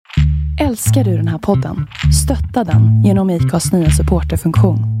Älskar du den här podden? Stötta den genom IKAs nya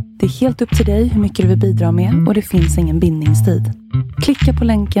supporterfunktion. Det är helt upp till dig hur mycket du vill bidra med och det finns ingen bindningstid. Klicka på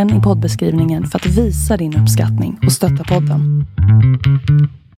länken i poddbeskrivningen för att visa din uppskattning och stötta podden.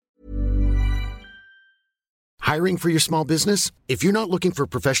 Hiring for your small business? If you're not looking for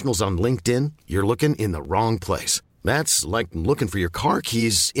professionals on LinkedIn, you're looking in the wrong place. That's like looking for your car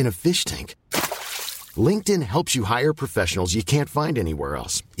keys in a fish tank. LinkedIn helps you hire professionals you can't find anywhere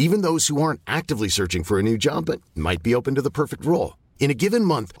else, even those who aren't actively searching for a new job but might be open to the perfect role. In a given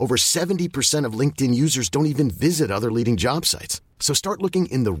month, over 70% of LinkedIn users don't even visit other leading job sites. So start looking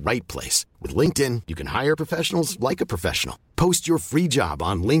in the right place. With LinkedIn, you can hire professionals like a professional. Post your free job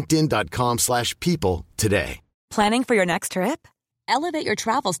on linkedin.com/people today. Planning for your next trip? Elevate your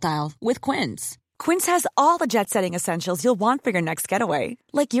travel style with Quince. Quince has all the jet-setting essentials you'll want for your next getaway,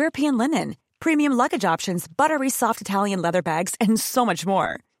 like European linen, premium luggage options, buttery soft Italian leather bags, and so much more.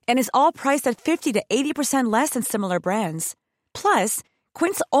 And is all priced at 50 to 80% less than similar brands. Plus,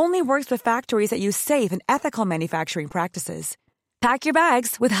 Quince only works with factories that use safe and ethical manufacturing practices. Pack your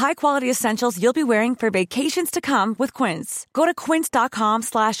bags with high-quality essentials you'll be wearing for vacations to come with Quince. Go to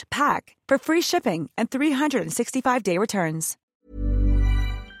quince.com/pack for free shipping and 365-day returns.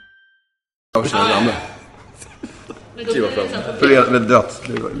 Jag känner Ramle. För med dött.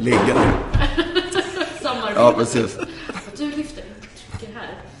 Ligga. Ja, precis. Du lyfter inte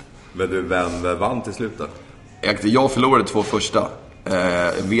här. Men du, vem vann till slut då? Jag förlorade 2 första.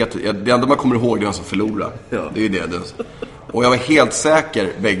 Det enda man kommer ihåg är den som förlorade. Ja. Det är det. Och jag var helt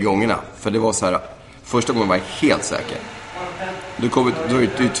säker bägge gångerna. För det var så här, första gången var jag helt säker. Då är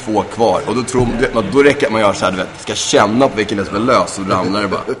det 2 kvar. Och då räcker man göra så här, du vet, ska känna på vilken det som är lös. Och ramlar det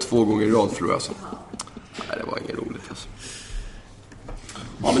bara 2 gånger i rad förlorar jag så. Nej, det var inget roligt alltså.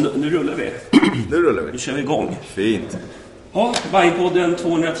 Ja, men nu rullar vi. Nu kör vi igång. Fint. Ja, Bajenpodden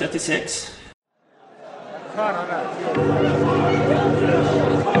 236.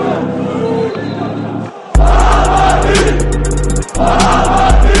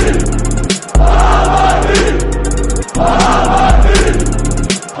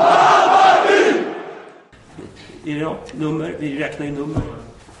 Är det nummer? Vi räknar ju nummer.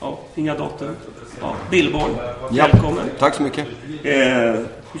 Ja, inga datum. Ja, Billborn, välkommen. Tack så mycket.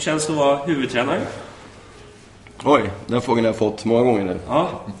 Hur känns det att vara huvudtränare? Oj, den frågan har jag fått många gånger nu.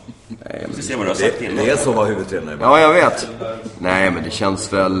 Ja, vi ska se vad du har sagt innan. Det är så att vara huvudtränare. Ja, jag vet. Nej, men det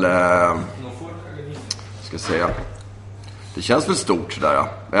känns väl... ska jag säga... Det känns väl stort sådär. Ja.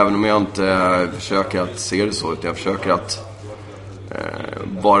 Även om jag inte försöker att se det så. Utan jag försöker att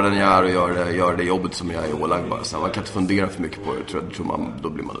vara den jag är och göra det jobbet som jag är ålagd bara. Så man kan inte fundera för mycket på det. Då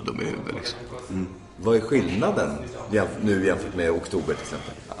blir man dum i huvudet liksom. Mm. Vad är skillnaden nu jämfört med oktober till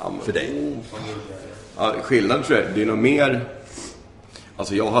exempel? För dig? Ja, skillnaden tror jag, det är nog mer...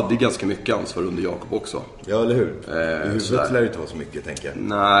 Alltså jag hade ganska mycket ansvar under Jakob också. Ja, eller hur? I huvudet lär det inte vara så mycket, tänker jag.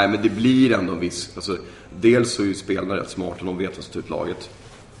 Nej, men det blir ändå en viss... Alltså, dels så är ju spelarna rätt smarta, de vet vad som tar ut laget.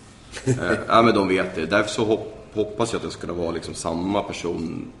 Ja, men de vet det. Därför så hoppas jag att jag ska vara liksom samma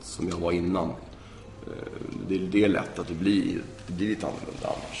person som jag var innan. Det är lätt att det blir lite annorlunda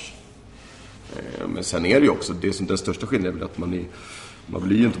annars. Men sen är det ju också, den största skillnaden är väl att man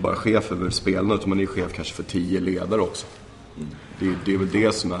blir ju inte bara chef över spelarna, utan man är chef kanske för 10 ledare också. Det är väl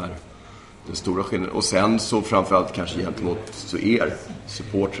det som är den stora skillnaden. Och sen så framförallt kanske gentemot så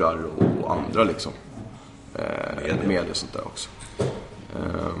supportrar och andra liksom. Med det sånt där också.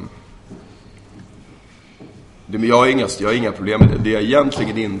 Men jag har inga problem med det. Det är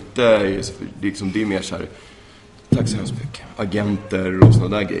egentligen inte liksom, det är mer så här, tack så hemskt mycket, agenter och såna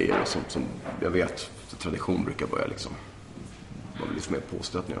där grejer som jag vet tradition brukar börja liksom vara lite mer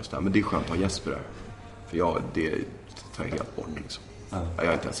påstötningar och sådär. Men det är skönt att ha Jesper där. För det tar jag helt bort liksom. Jag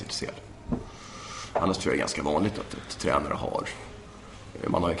är inte ens intresserad. Annars tror jag det är ganska vanligt att tränare har.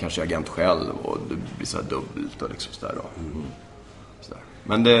 Man har ju kanske agent själv och det blir så här dubbelt och liksom sådär då. Sådär.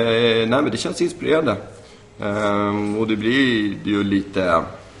 Men det känns inspirerande. Och det blir ju lite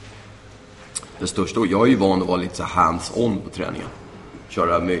det största. Jag är ju van att vara lite så hands-on på träningen.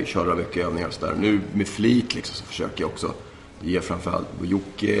 Köra mycket övningar och sådär. Nu med flit liksom, så försöker jag också ge framförallt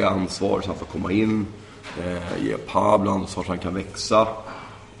Jocke ansvar så han får komma in. Ge Pablo ansvar så han kan växa.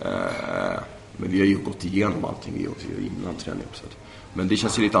 Men vi har ju gått igenom allting vi gjorde innan träningen. Men det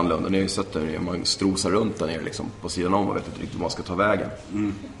känns ju lite annorlunda. Ni har ju sett där man strosar runt där nere liksom, på sidan om och vet inte riktigt var man ska ta vägen.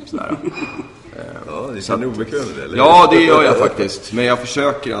 Sådär. Ja, det känner obekvämt det, eller? Ja, det gör jag faktiskt. Men jag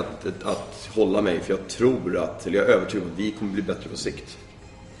försöker att hålla mig. För jag är övertygad om att vi kommer bli bättre på sikt.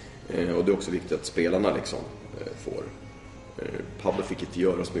 Och det är också viktigt att spelarna liksom får. Pablo fick inte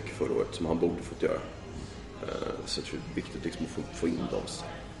göra så mycket förra året som han borde fått göra. Så jag tror det är viktigt liksom att få in dem.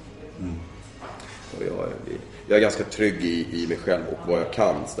 Och jag är ganska trygg i mig själv och vad jag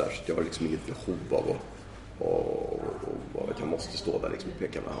kan så jag har liksom inget behov av att jag måste stå där liksom och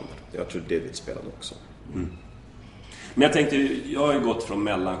peka med handen. Jag tror det är ett spelande också. Men jag tänkte, jag har ju gått från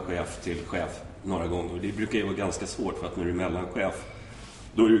mellanchef till chef några gånger och det brukar ju vara ganska svårt för att när du är mellanchef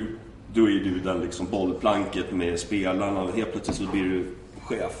då är du den liksom bollplanket med spelarna och helt plötsligt så blir du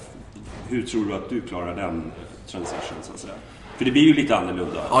chef. Hur tror du att du klarar den transition så att säga? För det blir ju lite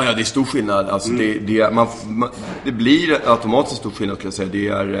annorlunda. Ja, det är stor skillnad. Alltså, det blir automatiskt stor skillnad skulle jag säga. Det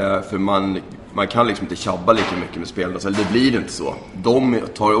är för man kan liksom inte tjabba lika mycket med spelarna. Eller det blir inte så. De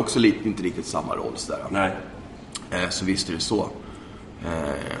tar också inte riktigt samma roll så där. Nej. Så visst är det så.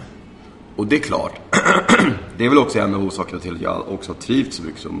 Och det är klart. Det är väl också en av orsakerna till att jag också har trivts så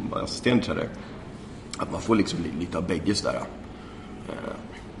mycket som assistenttränare. Att man får liksom lite av bägge sådär.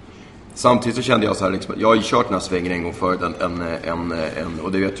 Samtidigt så kände jag så här liksom, jag har ju kört den här svängen en gång förut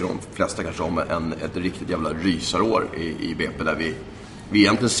och det vet ju de flesta kanske om ett riktigt jävla rysarår i BP där vi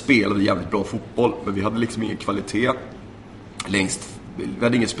egentligen spelade jävligt bra fotboll men vi hade liksom ingen kvalitet längst, vi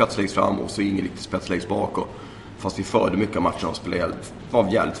hade ingen spets längst fram och så ingen riktigt spets längst bak och fast vi förde mycket av matcherna och spelade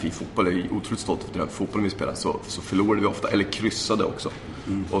jävligt fin fotboll. Jag är otroligt stolt över den fotbollen vi spelade så förlorade vi ofta, eller kryssade också.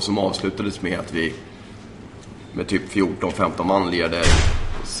 Och som avslutades med att vi med typ 14-15 man ledde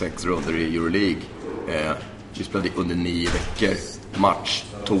 6 runder i Euroleague. Vi spelade under 9 veckor match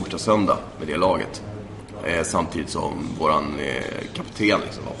torsdag söndag med det laget. Samtidigt som våran kapten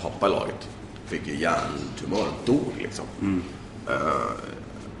liksom, var pappa i laget. Fick ju hjärntumör och dog liksom.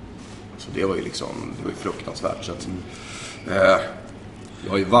 Så det var ju liksom, det var ju fruktansvärt. Så att,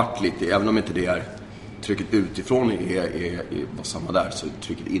 jag har ju varit lite, även om inte det är trycket utifrån är samma där, så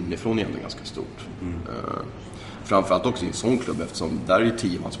trycket inifrån är ändå ganska stort. Framförallt också i en sån klubb eftersom där är det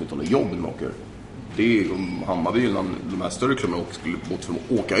 10 man som inte har något jobb när man åker. Det är Hammarby eller de här större klubbarna skulle bort för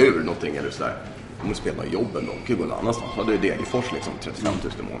att åka ur någonting eller sådär. De måste spela jobben, de kan gå någon annanstans. Ja, det är Degerfors liksom, 35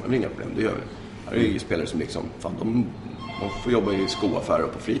 000 i månaden, det är inga problem, det gör vi. Här är ju spelare som liksom, fan de får jobba i skoaffärer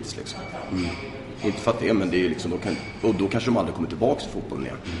och på fritids liksom. Inte för att det är, men det är liksom, då kanske de aldrig kommer tillbaka till fotbollen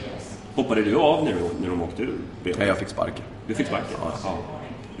igen. Hoppade du av när de åkte ur? Nej, jag fick sparken. Du fick sparken? Ja.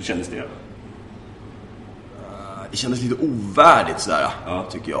 Hur kändes det? Det kändes lite ovärdigt sådär,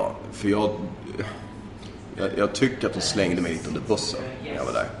 tycker jag. För jag tycker att de slängde mig lite under bussen när jag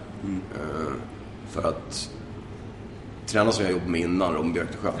var där. För att tränaren som jag jobbade med innan, Ron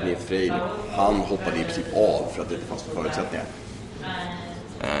Björkesjö, han hoppade i princip av för att det inte fanns förutsättningar.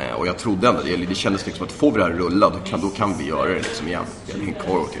 Och jag trodde ändå, det kändes liksom att får vi det här rulla, då kan vi göra det liksom igen. Jag hade ingen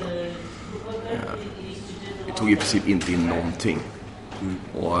kvar åt det. Vi tog i princip inte in någonting.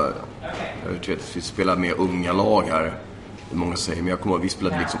 Och jag tror att vi spelade med unga lag här. Många säger, men jag kommer ihåg att vi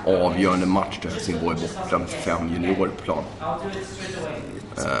spelade liksom avgörande match där Helsingborg borta med 5 juniorplan.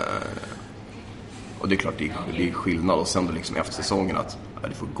 Och det är klart, det är skillnad. Och sen då liksom efter säsongen att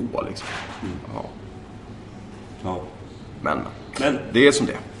det får gå liksom. Ja. Men det är som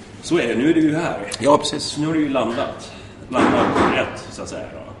det. Så är det, nu är du ju här. Ja, precis. Så nu har du ju landat rätt, så att säga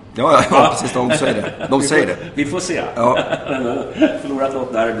då. Ja, precis, de säger det. Vi får se. Ja. Förlorat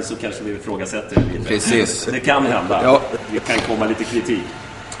något där så kanske vi ifrågasätter det lite. Precis. Det kan hända. Ja. Det kan komma lite kritik.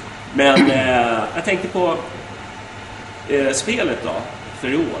 Men jag tänkte på spelet då, för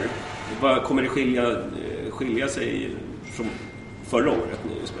i år. Vad kommer det skilja sig från förra året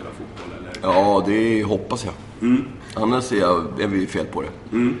när ni spelar fotboll? Eller? Ja, det hoppas jag. Annars är vi fel på det.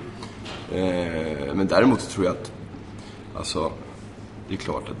 Men däremot tror jag att alltså, det är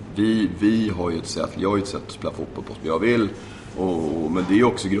klart att vi har ju ett sätt, jag har ju ett sätt att spela fotboll på som jag vill. Men det är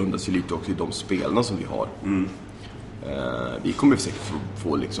också grundas ju lite också i de spelarna som vi har. Vi kommer säkert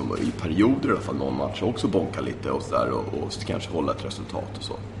få liksom, i perioder i alla fall någon match också bonka lite och sådär och kanske hålla ett resultat och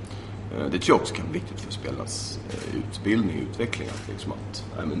så. Det tror jag också kan vara viktigt för spelarnas utbildning och utveckling. Liksom att,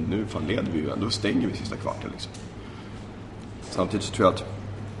 nej, men nu fan leder vi ju ändå, stänger vi sista kvarten liksom. Samtidigt så tror jag att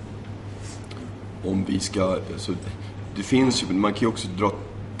om vi ska, alltså, det finns ju, man kan ju också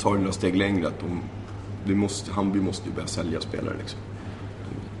ta några steg längre att Hammarby måste ju börja sälja spelare liksom.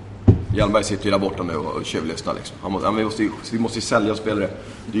 Hjelmberg sitter ju där borta nu och tjuvlyssnar liksom. Vi måste ju sälja spelare.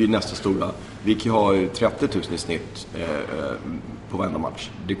 Det är ju nästa stora. Vi kan ha 30 000 i snitt på varenda match.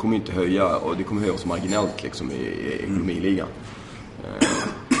 Det kommer inte höja, och det kommer höja oss marginellt liksom i ekonomiligan.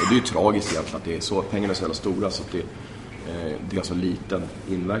 Och det är ju tragiskt egentligen att det är så. Pengarna är så jävla stora så att det är alltså liten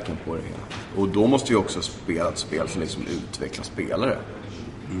inverkan på det hela. Och då måste vi också spela ett spel som liksom utvecklar spelare.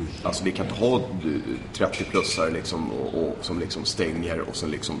 Alltså vi kan inte ha 30-plussare liksom, och som liksom stänger och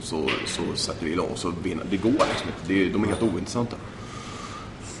sen liksom så sätter vi igång och så vinner. Det går liksom inte. De är helt ointressanta.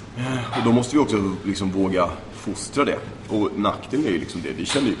 Och då måste vi också liksom våga fostra det. Och nackdelen är ju liksom det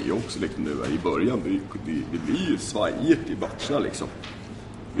känner ju vi också liksom nu i början. Det blir ju svajigt i matcherna liksom.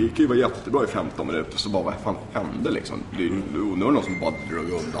 Vi kan ju vara jättebra i 15 minuter, så bara vad fan hände liksom? Nu är det någon som bara drog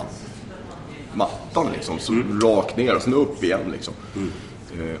undan mattan liksom, så rakt ner och sen upp igen liksom.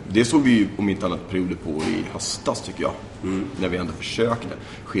 Det såg vi ju om inte annat perioder på i höstas tycker jag. När vi ändå försökte.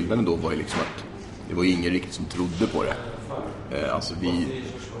 Skillnaden då var ju liksom att det var ingen riktigt som trodde på det. Alltså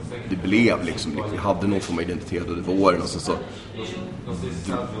det blev liksom, vi hade någon form av identitet under våren och sen så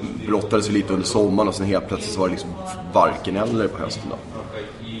brottades vi lite under sommaren och sen helt plötsligt så var det liksom varken eller på hösten då.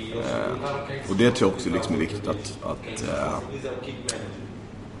 Och det tror jag också liksom är viktigt att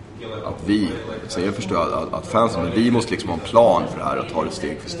vi, så jag förstår att fansen, men vi måste liksom ha en plan för det här och ta det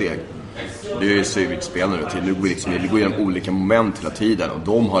steg för steg. Det är ju vi spelar nu till. Vi går igenom olika moment hela tiden och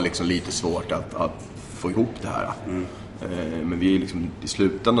de har liksom lite svårt att få ihop det här. Men vi är liksom i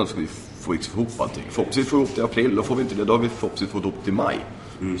slutändan ska vi få ihop allting. Förhoppningsvis få ihop det i april, då får vi inte det. Då har vi förhoppningsvis fått ihop det i maj.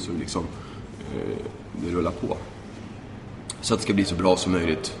 Så liksom det rullar på. Så att det ska bli så bra som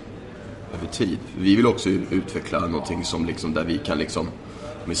möjligt över tid. Vi vill också utveckla någonting som liksom, där vi kan liksom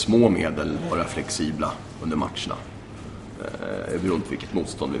med små medel vara flexibla under matcherna. Beroende på vilket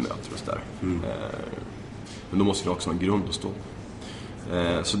motstånd vi möter oss där. Men då måste vi också ha en grund att stå.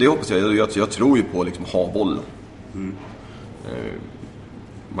 Så det hoppas jag tror ju på liksom ha bollen.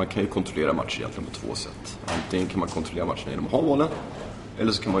 Man kan ju kontrollera matcher egentligen på två sätt. Antingen kan man kontrollera matchen genom att ha bollen,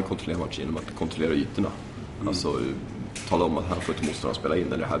 eller så kan man kontrollera matchen genom att kontrollera ytorna. Alltså tala om att här får inte motståndaren spela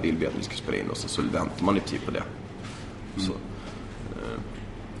in, eller här vill vi att vi ska spela in, och så väntar man lite på det. Så,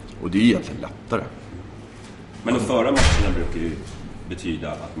 och det är egentligen lättare. Men de förra matcherna brukar ju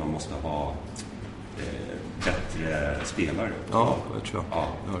betyda att man måste ha bättre spelare. Ja, det tror jag. Ja.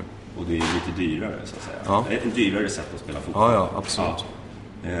 Och det är lite dyrare så att säga. Ja. En dyrare sätt att spela fotboll. Ja, absolut.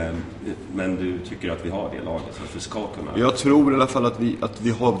 Ja. Men du tycker att vi har det laget så att vi ska kunna... Jag tror i alla fall att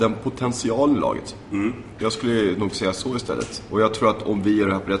vi har den potentialen i laget. Jag skulle nog säga så istället. Och jag tror att om vi gör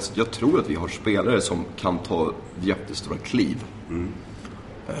det här på rätt sätt, jag tror att vi har spelare som kan ta jättestora kliv.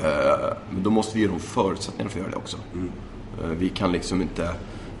 Men då måste vi ge dem förutsättningar för att göra det också. Vi kan liksom inte...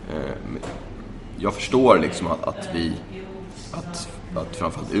 Jag förstår liksom att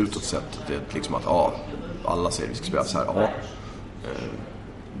framförallt utåt sett det liksom att alla säger att vi ska spela så här.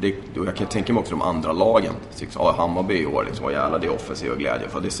 Jag kan tänka mig också de andra lagen. Hammarby i år liksom, jävla det är offensiv och glädje,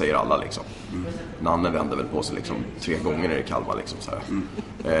 för det säger alla liksom. Nanne vänder väl på sig liksom 3 gånger när det är Kalmar liksom så här.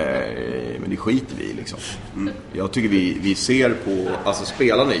 Men det skiter vi liksom. Jag tycker vi ser på, alltså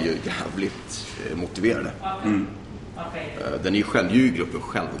spelarna är ju jävligt motiverade. Den är ju gruppen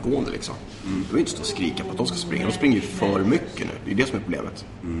självgående liksom. De vill inte stå och skrika på att de ska springa. De springer ju för mycket nu. Det är det som är problemet.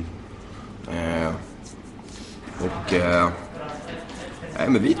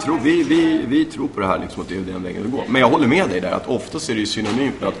 Men vi tror på det här liksom, att det är den vägen det går. Men jag håller med dig där att oftast är det ju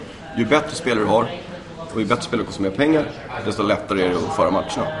synonymt med att ju bättre spelare du har och ju bättre spelare kostar mer pengar, desto lättare är det att föra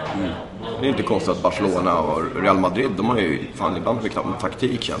matcherna. Det är inte konstigt att Barcelona och Real Madrid, de har ju fan ibland knappt en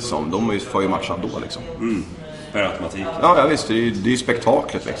taktik känns som. De för ju matcherna då liksom. Per automatik. Ja visst, det är ju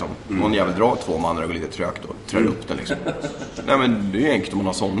spektaklet liksom. Någon jävel drar 2 man och går lite trögt och trär upp den liksom. Nej men det är ju enkelt om man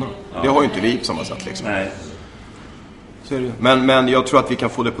har sådana. Det har ju inte vi på samma sätt liksom. Nej. Så är det. Men jag tror att vi kan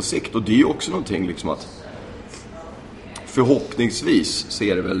få det på sikt. Och det är ju också någonting liksom att förhoppningsvis så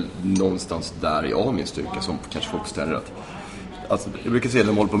är det väl någonstans där jag har min styrka som kanske folk ställer att alltså, jag brukar säga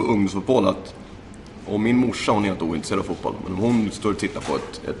när de håller på med ungdomsfotboll att om min morsa, hon är inte ointresserad av fotboll, men om hon står och tittar på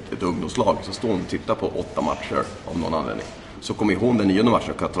ett ungdomslag så står hon och tittar på 8 matcher av någon anledning, så kommer hon den 9:e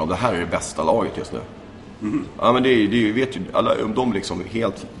matchen och kan tala om det här är det bästa laget just nu. Ja men det vet ju alla de liksom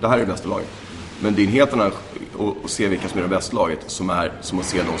helt, det här är det bästa laget. Men det är en helt annan att se vilka som är det bästa laget som att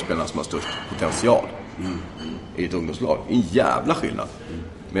se de spelarna som har störst potential i ett ungdomslag. En jävla skillnad.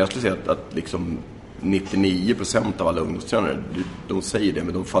 Men jag skulle säga att liksom 99% av alla ungdomstränare, de säger det,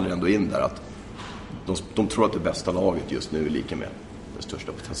 men de faller ändå in där att de tror att det bästa laget just nu är lika med den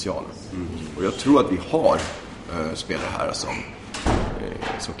största potentialen. Och jag tror att vi har spelare här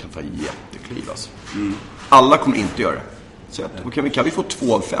som kan ta jättekliv alltså. Alla kommer inte göra det. Så kan vi få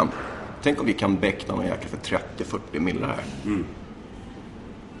 2 av 5? Tänk om vi kan beckna någon jäkla för 30-40 miljoner här.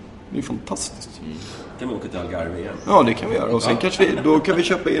 Det är fantastiskt. Kan vi åka till Algarve igen? Ja, det kan vi göra. Och sen kanske vi kan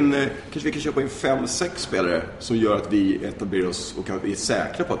köpa in 5-6 spelare som gör att vi etablerar oss och vi är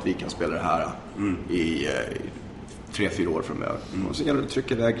säkra på att vi kan spela det här i 3-4 år framöver. Och sen gäller det att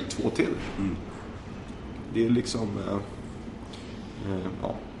trycka iväg 2 till. Det är liksom...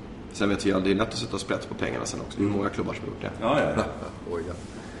 ja. Sen vet jag, det är lätt att sätta sprätt på pengarna sen också. Det är många klubbar som har gjort det. Ja. Oj, ja.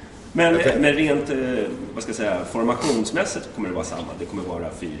 Men rent, vad ska jag säga, formationsmässigt kommer det vara samma. Det kommer vara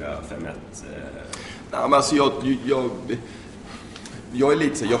 4-5-1. Nej, men alltså jag är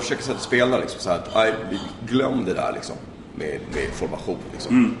lite så, jag försöker sätta spelarna liksom så här att glöm det där liksom med formation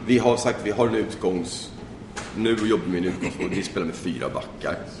liksom. Vi har sagt vi har en nu jobbar vi med en utgångspunkt. Vi spelar med 4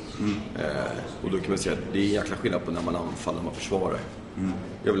 backar. Och då kan man säga att det är en jäkla skillnad på när man anfaller och man försvarar.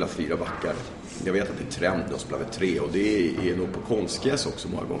 Jag vill ha 4 backar. Jag vet att det är trend att spela med 3. Och det är nog på konstgräs också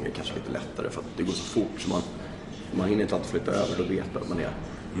många gånger kanske lite lättare. För att det går så fort så man hinner inte alltid flytta över. Då vet man att man är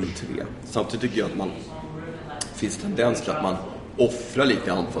 3. Samtidigt tycker jag att finns tendens till att man offrar lite i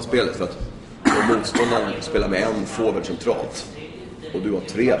anfallsspelet. För att om motståndaren spelar med en forward centralt och du har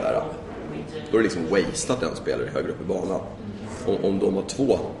 3 där, då är det liksom wasted en spelare högre upp i banan. Om de har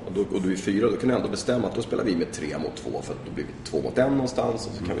 2 och du är 4, då kan du ändå bestämma att då spelar vi med 3 mot 2 för att då blir vi 2 mot 1 någonstans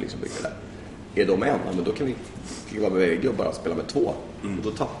och så kan vi liksom bygga där. Är de en, men då kan vi kliva med väg och bara spela med 2 och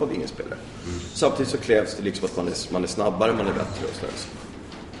då tappar vi ingen spelare. Samtidigt så krävs det liksom att man är snabbare, man är bättre och sådär.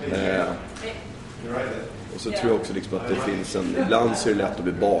 Och så tror jag också liksom att det finns ibland så är det lätt att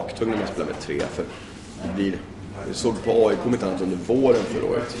bli baktung när man spelar med 3 för det blir. Jag såg på AIK inte annat under våren förra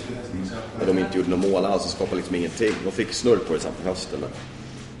året. När de inte gjorde några mål alls och skapade liksom ingenting. De fick snurr på det sen på hösten.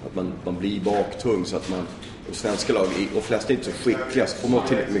 Att man blir baktung så att man... Och svenska lag, och flesta är inte så skickliga. Så får man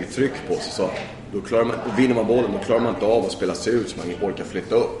tillräckligt mycket tryck på sig så då klarar man, och vinner man bollen, då klarar man inte av att spela sig ut så man orkar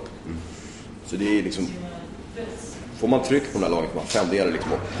flytta upp. Så det är liksom... Får man tryck på den här laget, man fänderar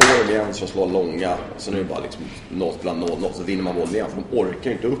liksom på dem igen så slår långa. Så nu är det bara liksom 0-0 så vinner man bollen igen. För de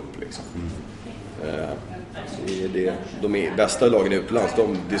orkar inte upp liksom. De är bästa lagen utomlands,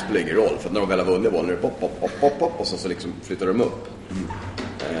 det spelar ingen roll. För när de väl har vunnit bollen är det pop och så liksom flyttar de upp.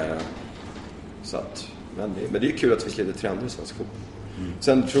 Så att, men det är kul att vi lite trender i svensk fotboll.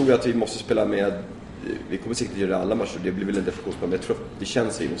 Sen tror jag att vi måste spela med, vi kommer säkert göra alla matcher, det blir väl en definitionsspel, men jag tror det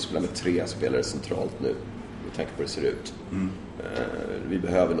känns att vi måste spela med 3 spelare centralt nu. Vi tänker på hur det ser ut. Vi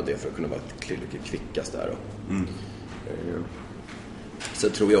behöver nog det för att kunna vara lite kvickast där.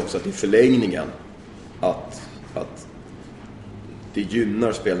 Sen tror jag också att i förlängningen att det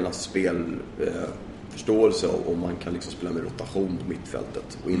gynnar spelarnas spelförståelse om man kan liksom spela med rotation på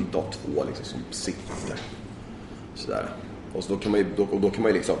mittfältet och inte ha 2 liksom som sitter sådär. Och så då kan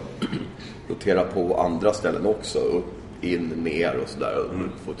man ju liksom rotera på andra ställen också, upp, in, ner och sådär och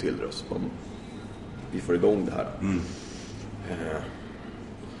få till det så vi får igång det här.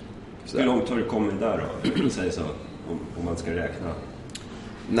 Hur långt har du kommit där då? Säger så, om man ska räkna.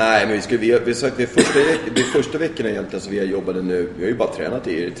 Nej, men vi sagt det första veckorna egentligen så vi har jobbat nu. Vi har ju bara tränat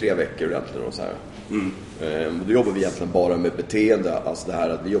i 3 veckor egentligen och så här. Då jobbar vi egentligen bara med beteende, alltså det här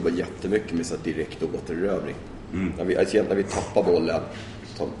att vi jobbar jättemycket med så direkt återerövring. När vi tappar bollen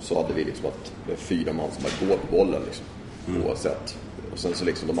så hade vi liksom att det är 4 man som bara går på bollen liksom, oavsett. Och sen så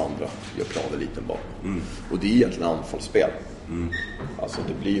liksom de andra gör planer liten bakom. Och det är egentligen anfallsspel. Alltså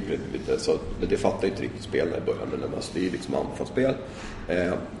det blir lite så, men det fattar inte riktigt spelarna i början, men det är liksom anfallsspel.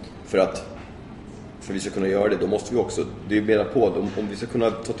 För vi ska kunna göra det, då måste vi också, det är mer på, om vi ska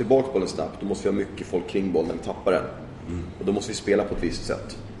kunna ta tillbaka bollen snabbt, då måste vi ha mycket folk kring bollen och tappa den. Och då måste vi spela på ett visst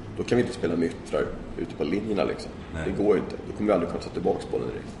sätt. Då kan vi inte spela med yttrar ute på linjerna liksom. Det går inte, då kommer vi aldrig kunna ta tillbaka bollen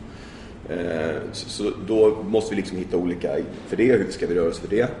direkt. Så då måste vi liksom hitta olika för det, hur ska vi röra oss för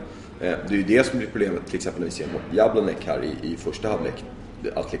det. Det är ju det som blir problemet till exempel när vi ser mot Jablonek här i första halvlek.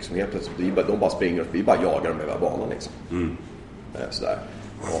 Att liksom helt plötsligt, de bara springer och vi bara jagar dem över banan liksom. Sådär.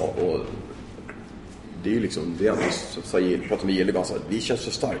 Och det är ju liksom, det är alltid så jag pratar med Gilly bara så här, vi känns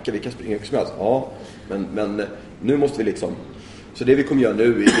så starka, vi kan springa hur som helst. Ja, men nu måste vi liksom, så det vi kommer göra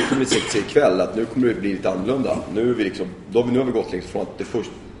nu, det kommer vi säkert se ikväll, att nu kommer det bli lite annorlunda. Nu är vi liksom, nu har vi gått liksom från att det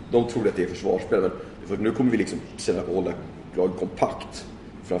först, de tror att det är försvarsspel, men nu kommer vi liksom sedan hålla laget kompakt.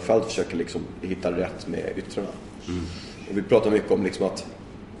 Framförallt försöka liksom hitta rätt med yttrarna. Och vi pratar mycket om liksom att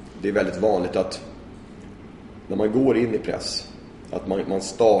det är väldigt vanligt att när man går in i press att man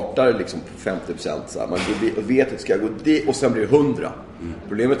startar liksom på 50% så här, man vet att det ska gå det och sen blir det 100.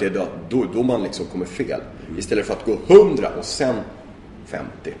 Problemet är då man liksom kommer fel. Istället för att gå 100 och sen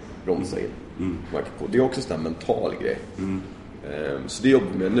 50 bromsa in. Det är också en sån här mental grej. Så det jobbar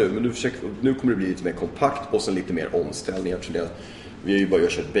vi med nu. Men nu kommer det bli lite mer kompakt och sen lite mer omställningar. Vi har ju bara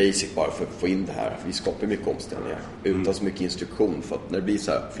kört basic bara för att få in det här. Vi skapar mycket omställningar utan så mycket instruktion. För att när det blir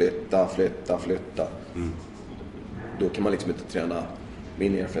så här flytta. Då kan man liksom inte träna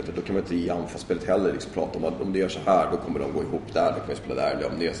min erfarenhet. Då kan man inte i anfallsspelet heller liksom prata om att om det gör så här då kommer de gå ihop där. Då kan vi spela där. Eller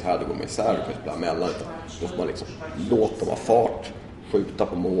om det gör så här då går man isär. Då kan vi spela mellan. Då får man liksom låta dem ha fart. Skjuta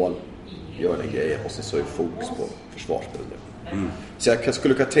på mål. Göra en grej. Och så är fokus på försvarsspelet. Så jag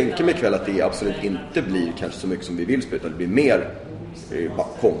skulle kunna tänka mig ikväll att det absolut inte blir kanske så mycket som vi vill spela. Det blir mer bara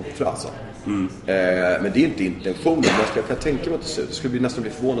kontra alltså. Men det är inte intentionen. Jag kan tänka mig att det ser ut. Det skulle nästan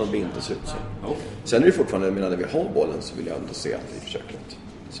bli förvånad om det inte ser ut så. Sen är det fortfarande, när vi har bollen så vill jag ändå se att vi försöker att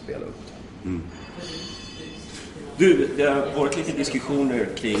spela upp det. Du, det har varit lite diskussioner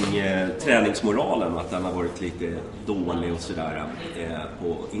kring träningsmoralen, att den har varit lite dålig och sådär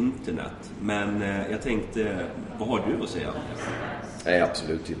på internet. Men jag tänkte, vad har du att säga? Nej,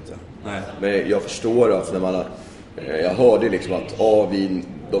 absolut inte. Nej. Men jag förstår att när man har, jag hörde liksom att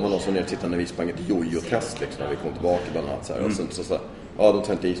de var någon som tittade när vi sprang ett jojo-test liksom, när vi kom tillbaka bland annat så här. Och sen så de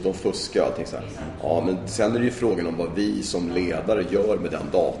tar inte is, de fuskar och allting så här. Ja, men sen är det ju frågan om vad vi som ledare gör med den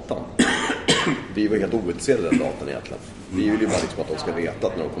datan. Vi var helt ointresserade av den datan egentligen. Vi vill ju bara liksom att de ska veta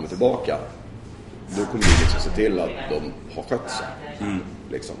att när de kommer tillbaka, då kommer vi liksom se till att de har skött sig.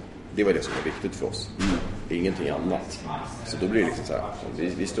 Liksom. Det var det som var viktigt för oss. Ingenting annat. Så då blir det liksom så här,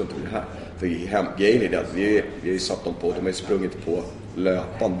 vi struntar i det här. För grejen är det att vi har ju satt dem på, de har ju sprungit på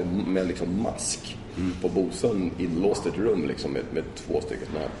löpan med liksom mask. På Bosön inlåst ett rum liksom med 2 stycken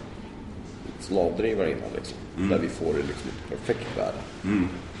såna här slavdrivare innan liksom. Där vi får det liksom ett perfekt värde.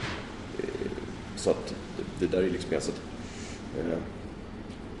 Så att det där är liksom så att,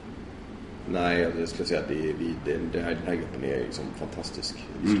 nej, jag skulle säga att den här gruppen är liksom fantastisk.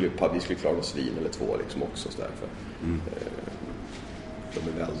 Vi skulle klara oss vin eller 2 liksom också så därför. De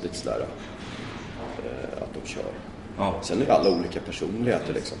är väldigt sådär att de kör. Ja. Sen är det alla olika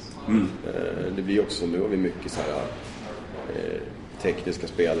personligheter liksom. Det blir också, nu har vi mycket så här tekniska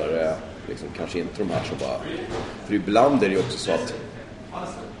spelare liksom, kanske inte de här som bara, för ibland är det ju också så att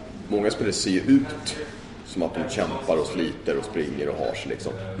många spelare ser ut som att de kämpar och sliter och springer och har sig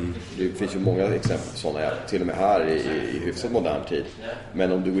liksom. Det finns ju många exempel på sådana, till och med här i hyfsat modern tid.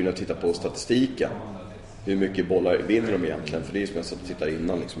 Men om du går in och tittar på statistiken, hur mycket bollar vinner de egentligen? För det är som jag satt och tittar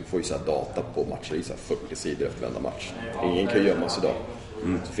innan liksom, vi får ju så här data på matcher i så här 40 sidor efter varenda match. Ingen kan gömma sig idag.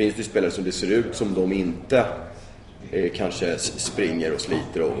 Så finns det ju spelare som det ser ut som de inte kanske springer och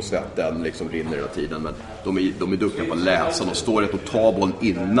sliter och svetten liksom rinner hela tiden, men de är duktiga på att läsa. De står rätt och tar bollen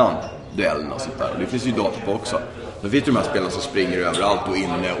innan duellen och sånt där. Och det finns ju data på också. Då finns det de här spelarna som springer överallt och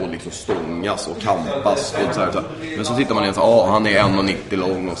inne och liksom stångas och kampas och så här. Men så tittar man igen så han är 1,90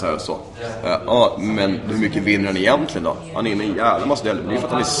 lång och så här och så. Men hur mycket vinner han egentligen då? Han är inne i en jävla massa dueller. Det är för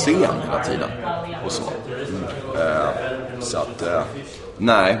att han är sen hela tiden och så. Så att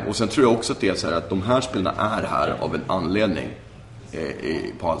nej, och sen tror jag också att det är så här att de här spelarna är här av en anledning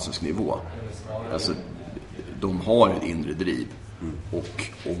på allsvensk nivå. Alltså, de har ett inre driv. Och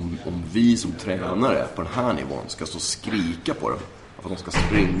om vi som tränare på den här nivån ska stå och skrika på dem för att de ska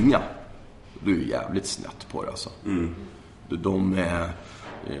springa, då är det jävligt snett på det alltså.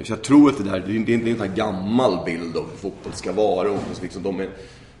 Så jag tror att det är en sån här gammal bild av hur fotboll ska vara. Och liksom de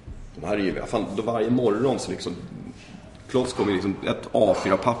här är ju varje morgon så liksom Kloss kommer liksom ett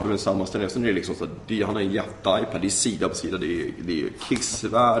A4-papper med sammanställning. Sen är det liksom så att han har en jätte-iPad. Det är sida på sida. Det är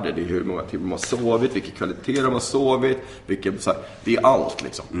kissvärde. Det är hur många timmar man har sovit. Vilka kvaliteter man har sovit. Det är allt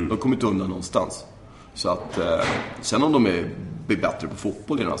liksom. De kommer inte undan någonstans. Så att sen om de blir bättre på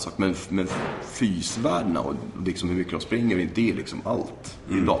fotboll är det en sak. Men fysvärdena och liksom hur mycket de springer, det är liksom allt.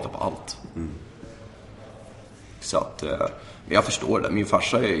 Det är data på allt. Så att jag förstår det. Min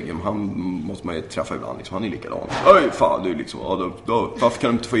farsa han måste man ju träffa ibland liksom. Han är likadan. Oj fan, du liksom varför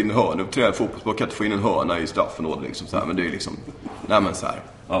kan du inte få in en hörna? Du tränar fotbollsboll, kan inte få in en hörna i straffområdet liksom så här, men det är liksom nej men så här.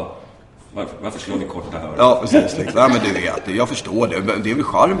 Ja. Varför slår ni korta hörna? Ja, precis liksom. Nej men du vet, jag förstår det. Det är väl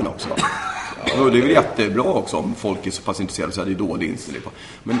charmen också. Ja, det är väl jättebra också om folk är så pass intresserade så här, det är dålig inställning på.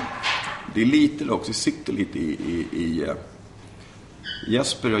 Men det är lite också, det sitter lite i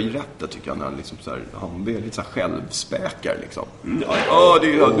Jesper har ju rätt där, tycker jag, när han liksom så här, han är lite så här självspäkar liksom. Nu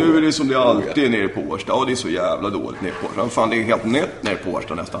är det som det alltid är nere på Årsta. Det är så jävla dåligt nere på Årsta. Fan, det är helt nött nere på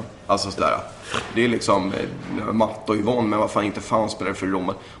Årsta nästan. Alltså sådär. Det är liksom Matt och Yvonne, men vad fan inte fan spelar för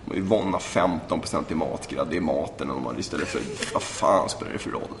Roma. Yvonne har 15% i matgrad. Det är maten och man istället för vad fan spelar det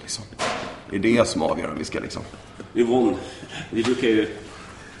för roll liksom. Det är det som avgör om vi ska liksom. Yvonne, vi brukar ju.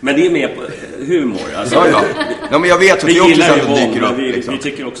 Men det är mer på humor. Alltså, ja, men jag vet att vi det också gillar sen dyker upp. Vi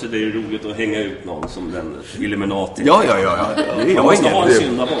tycker också det är roligt att hänga ut någon som den Illuminati. Ja. Jag måste ha en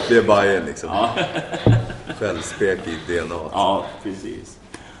syndabock. Det är Bayern liksom. Ja. Självspek i DNA. Ja, precis.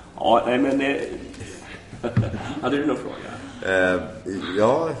 Ja, nej men hade du någon fråga?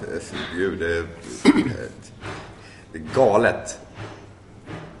 Ja, gud, det är galet.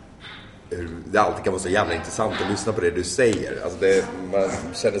 Det alltid kan vara så jävla intressant att lyssna på det du säger. Alltså man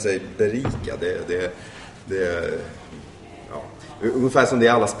känner sig berikad. Ja. Ungefär som det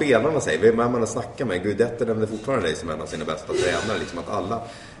alla spelarna säger. Vem man har snackat med. Guidetti nämner fortfarande dig som en av sina bästa tränare. Liksom att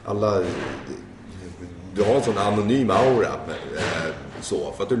alla du har en sån anonym aura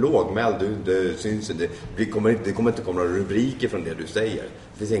så, för att du är lågmäld, du syns inte. Det kommer inte komma några rubriker från det du säger.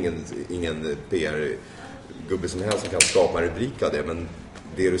 Det finns ingen PR-gubbe som helst som kan skapa en rubrik av det, men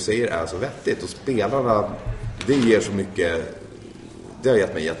det du säger är så vettigt, och spelarna, det ger så mycket. Det har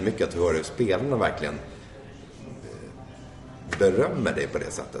gett mig jättemycket att höra spelarna verkligen berömmer dig på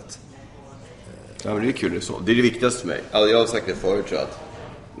det sättet. Ja, men det är kul, det är så. Det är det viktigaste för mig. Alltså, jag har sagt det förut, tror jag, att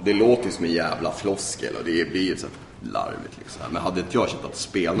det låter som en jävla floskel och det blir ju så larvigt liksom. Men hade inte jag känt att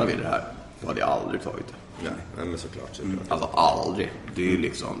spelarna vill det här, då hade jag aldrig tagit det. Nej, men såklart. Alltså aldrig. Det är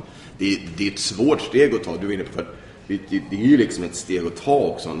liksom, det är ett svårt steg att ta. Du är inne på, för det är ju liksom ett steg att ta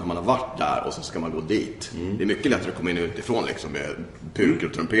också när man har varit där och så ska man gå dit. Det är mycket lättare att komma in utifrån liksom, med pukor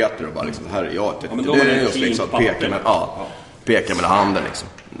och trumpeter och bara liksom, här är jag. Peka med handen liksom.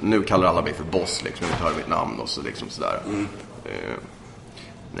 Nu kallar alla mig för boss liksom, jag tar mitt namn och så liksom sådär.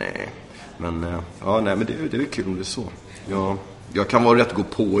 Nej, men det är väl kul om det är så. Jag kan vara rätt gå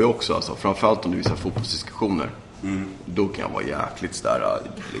på också, alltså, framförallt om du visar fotbollsdiskussioner. Då kan jag vara jäkligt sådär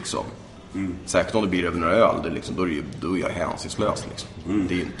liksom. Säkert om det blir över några öl, det, liksom, då är jag hänsynslös liksom.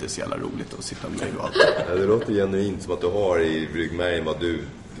 Det är inte så jävla roligt att sitta med mig och allt. Det låter genuint som att du har i ryggmärgen vad du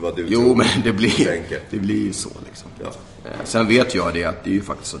jo, tror, men det blir ju så liksom. Sen vet jag det, att det är ju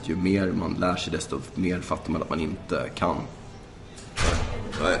faktiskt så att ju mer man lär sig, desto mer fattar man att man inte kan.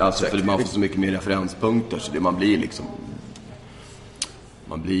 Alltså, för man får så mycket mer referenspunkter, så det man blir liksom,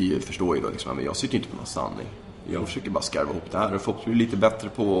 förstår ju då liksom, men jag sitter inte på någon sanning. Jag försöker bara skarva ihop det här och folk blir lite bättre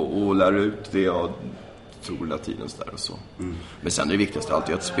på att lära ut det jag tror hela tiden så där och så. Men sen är det viktigaste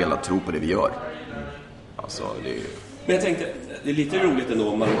alltid att spela tro på det vi gör. Alltså det är... Men jag tänkte, det är lite roligt ändå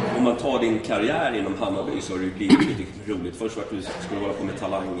om man tar din karriär inom Hammarby, så har det blivit lite roligt. Först var du skulle hålla på med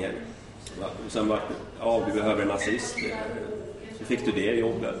talanger. Och sen var vi behöver en assist. Så fick du det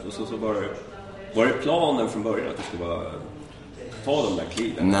jobbet. Och så var det planen från början att du skulle ta de där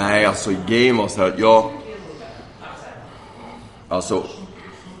kliven? Nej, alltså game var så här, alltså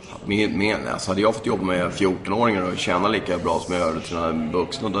hade jag fått jobba med 14-åringar och tjäna lika bra som jag gjorde till den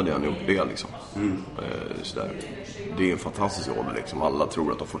vuxna, då hade jag gjort det liksom. Så där. Det är en fantastisk jobb liksom. Alla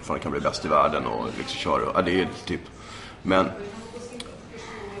tror att de fortfarande kan bli bäst i världen och liksom köra. Det är typ. Men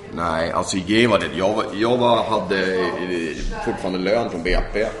nej, alltså i game var det. Jag hade fortfarande lön från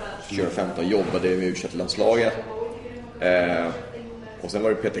BP. 2015 jobbade med U21-landslaget. Och sen var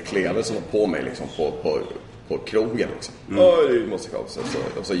det Peter Kleve som var på mig liksom, på krogen liksom. Du måste gå.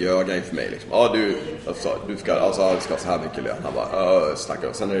 Och så ljög han för mig liksom. Du ska ha så här mycket lön. Han bara snackar.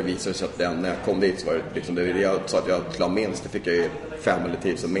 Och sen när det visade sig att när jag kom dit så var det liksom, jag sa att jag skulle ha minst. Det fick jag ju 5 eller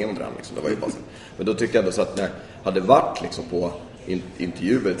 10 som mindre liksom. Det var ju bara så. Men då tyckte jag ändå så att när jag hade varit liksom på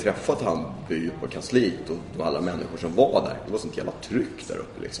intervjuer, träffat han på kansliet och alla människor som var där. Det var sånt jävla tryck där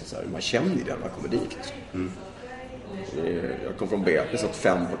uppe liksom, så här. Man känner ju det när man kommer dit liksom. Jag kom från BP, satt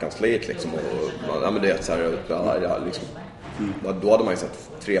 5 på kansliet liksom, och men det är så här, liksom, då hade man ju sett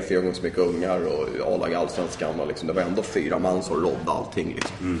 3-4 gånger så mycket ungar och A-lag allsvenskan och liksom, det var ändå 4 man som rådde allting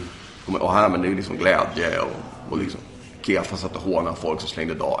liksom. Och här, men det är ju liksom glädje och liksom Kefa satt och hånade folk som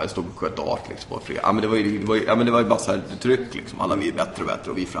slängde stod och sköt dart liksom på fredag. Men det var ju bara så här tryck liksom, alla vi är bättre och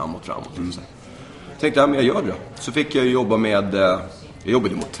bättre och vi är framåt liksom. Tänkte jag, men jag gör det. Så fick jag jobba med jag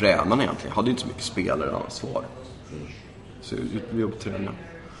jobbade mot tränarna egentligen. Jag hade inte så mycket spelare ansvar. Så jag jobbade på tränarna.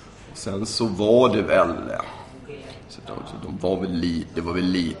 Sen så var det väl det var väl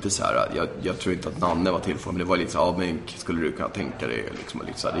lite så här. Jag tror inte att Nanne var till för, men det var lite så här, men skulle du kunna tänka dig liksom,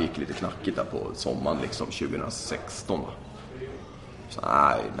 lite så här, det gick lite knackigt där på sommaren liksom 2016 va? Så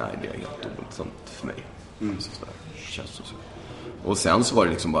nej, det är helt ointressant för mig. Så där, känns så. Och sen så var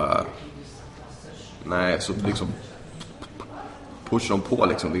det liksom bara så liksom pushade de på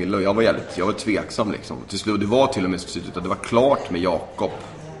liksom, ville, och jag var tveksam liksom. Till slut, det var till och med så att det var klart med Jakob.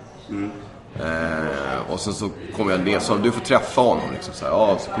 Och sen så kom jag ner, så du får träffa honom liksom, så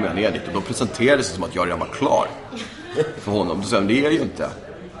här, så kom jag ner dit och då presenterades det som att jag redan var klar för honom. Då sa han, det är ju inte.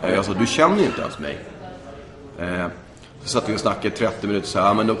 Jag sa, du känner ju inte ens mig. Så satt vi och snackade 30 minuter så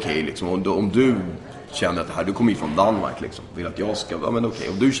här, men okej liksom, om du känner att det här, du kommer ju från Danmark liksom, vill att jag ska, men okej,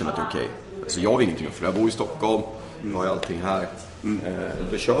 om du känner att det är okej. Så jag har ingenting för jag bor i Stockholm, jag har ju allting här.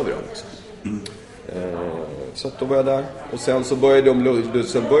 Då kör vi då liksom. Så att då var jag där. Och sen så började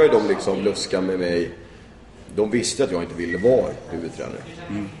de liksom luska med mig. De visste att jag inte ville vara huvudtränare.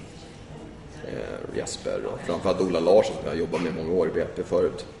 Jesper och framförallt Ola Larsson som jag jobbat med många år i BP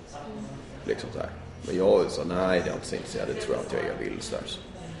förut. Liksom så här. Men jag sa nej, det är inte så intresserad. Det tror jag inte jag vill så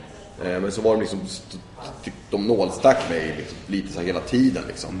här. Men så var de liksom, de nålstack mig liksom, lite så här hela tiden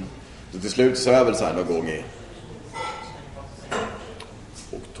liksom. Så till slut så är jag väl så här någon gång i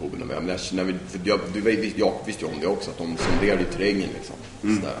oktober, men jag visste ju om det också, att de sonderade i terrängen liksom.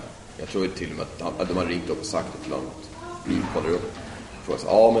 Sådär. Jag tror till och med att de har ringt upp och sagt det till honom. Vi kollar upp.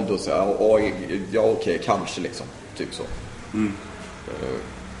 Ja, men då säger jag, okej, kanske liksom. Typ så.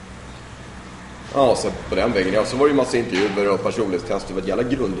 Ja, så på den vägen. Ja, så var det ju massa intervjuer och personlighetstester. Det var ett jävla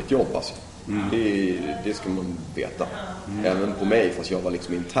grundligt jobb alltså. Det ska man veta. Även på mig, fast jag var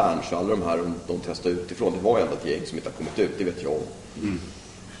liksom intern, så alla de här de testade utifrån, det var ju ändå ett gäng som inte har kommit ut, det vet jag om.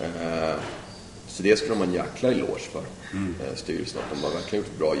 Så det skulle de ha en jäkla eloge för, styrelsen, att de har verkligen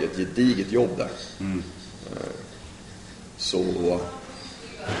gjort ett bra, ett gediget jobb där.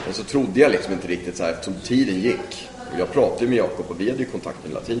 Och så trodde jag liksom inte riktigt så här, eftersom tiden gick. Jag pratade med Jakob och vi hade ju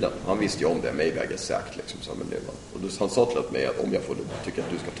kontakten hela tiden. Han visste ju om det, mig väger säkert liksom. Så, men det var, och då, han sa till mig att om jag får tycker att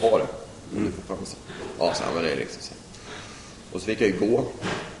du ska ta det. Om du får chansen. Ja, så här var det liksom så. Och så fick jag ju gå.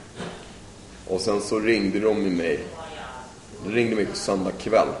 Och sen så ringde de med mig. De ringde mig på söndag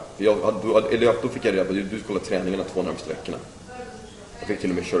kväll. Då fick jag reda på att du skulle ha träningarna 2 närmaste veckorna. Jag fick till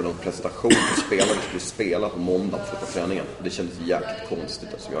och med köra någon presentation på spelare. Vi skulle spela på måndag på träningen. Det kändes jäkligt konstigt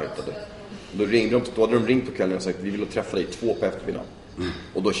eftersom jag inte hade. Då hade de ringt på kvällen och sagt att vi vill träffa dig 2 på eftermiddagen.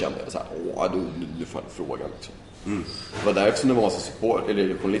 Och då kände jag så här, du får en fråga liksom. Det var därför som det var så support,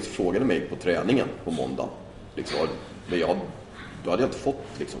 eller journalist frågade mig på träningen på måndag. Liksom, då hade jag inte fått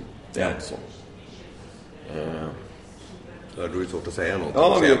liksom det så. Då är det svårt att säga något.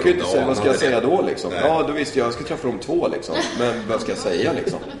 Ja, men jag kan ju inte säga, vad ska jag säga då liksom? Nej. Ja, då visste jag ska träffa de 2 liksom. Men vad ska jag säga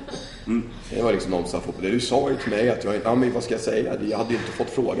liksom? Det var liksom någon som sa, det du sa ju till mig att men vad ska jag säga? Jag hade ju inte fått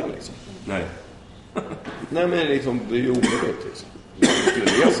frågan liksom. Nej. Nej, men liksom, det är ju omöjligt liksom. Jag skulle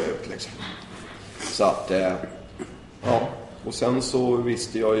resa ut liksom. Så att, ja. Och sen så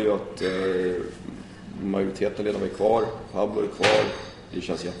visste jag ju att majoriteten redan var kvar. Pablo är kvar. Det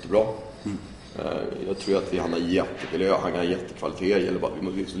känns jättebra. Jag tror att han har jättekvalitet. Det gäller bara att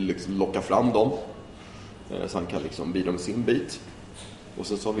vi måste liksom locka fram dem. Så han kan liksom bidra med sin bit. Och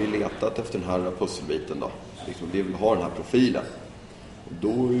sen så har vi letat efter den här pusselbiten då. Liksom, det vill ha den här profilen. Och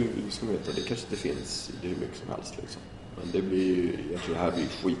då ska man veta, det kanske inte finns det är hur mycket som helst liksom. Men det blir, jag tror det här blir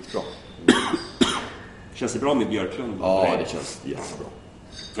skitbra. Känns det bra med Björklund? Ja, det känns jättebra.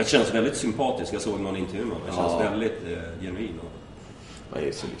 Det känns väldigt sympatisk. Jag såg någon intervju med honom. Det känns väldigt genuin. Man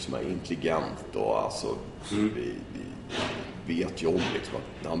är så liksom intelligent och alltså vi vet ju om liksom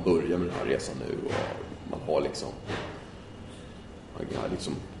att när han börjar med den här resan nu och man har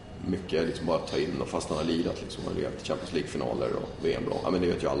liksom mycket liksom bara ta in och fast han har lirat liksom, han har lirat Champions League-finaler och VM-bra. Ja, men det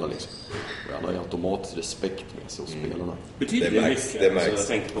vet ju alla liksom. Han har ju automatiskt respekt med sig hos spelarna. Betyder det mycket? Det märks. Så jag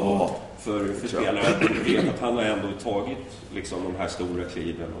tänkte på för spelare att de vet att han har ändå tagit liksom de här stora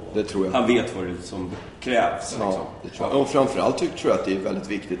kliven och det tror jag. Han vet vad det som krävs. Ja, liksom. Det tror jag. Och framförallt tror jag att det är väldigt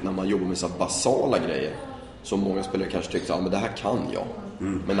viktigt när man jobbar med så basala grejer som många spelare kanske tycker men det här kan jag.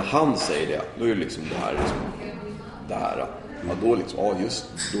 Men när han säger det, då är det liksom det här liksom, det här. Ja, då liksom,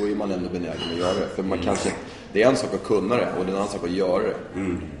 då är man ändå benägen att göra det. För man kanske, det är en sak att kunna det och det är en annan sak att göra det.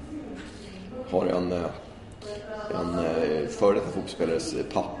 Har en före detta fotbollsspelares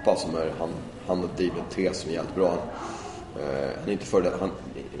pappa som är han har drivit T som är jävligt bra. Han är inte före detta,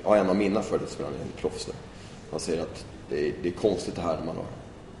 en av mina före detta spelare är proffs där. Han säger att det är konstigt det här när man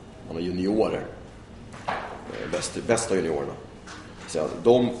har juniorer. Bästa juniorerna. Så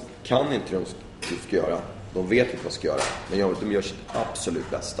de kan inte det de ska göra. De vet inte vad de ska göra. Men de gör sitt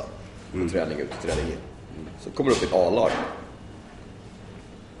absolut bästa. Träning ut och träning in. Så kommer det upp ett A-lag.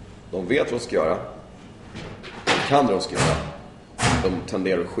 De vet vad de ska göra. De kan det de ska göra. De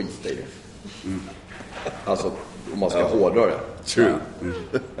tenderar att skita i det. Alltså, om man ska hårdra det. True.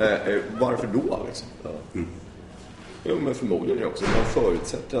 Varför då liksom? Jo, men förmodligen är det också. Man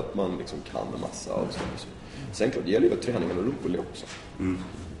förutsätter att man liksom kan en massa av sånt. Sen klart, det gäller ju att träningen är rolig också.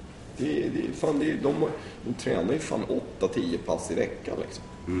 De tränar ju fan 8-10 pass i veckan liksom.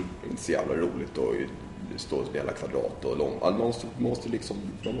 Det är inte så jävla roligt att stå och spela kvadrat och lång. Man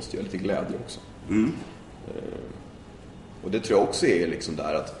måste göra lite glädje också. Och det tror jag också är liksom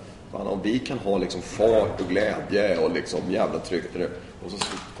där att fan, om vi kan ha liksom fart och glädje och liksom jävla tryck där, och så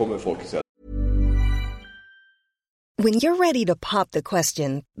kommer folk att säga. When you're ready to pop the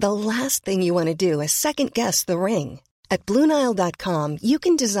question, the last thing you want to do is second guess the ring. At BlueNile.com, you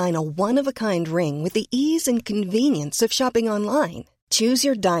can design a one-of-a-kind ring with the ease and convenience of shopping online. Choose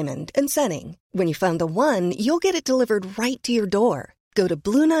your diamond and setting. When you find the one, you'll get it delivered right to your door. Go to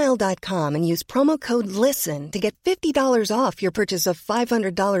BlueNile.com and use promo code LISTEN to get $50 off your purchase of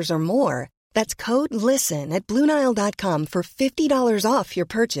 $500 or more. That's code LISTEN at BlueNile.com for $50 off your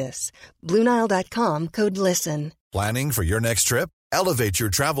purchase. BlueNile.com, code LISTEN. Planning for your next trip? Elevate your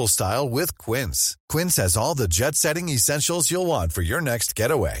travel style with Quince. Quince has all the jet-setting essentials you'll want for your next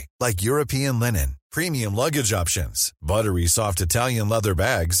getaway, like European linen, premium luggage options, buttery soft Italian leather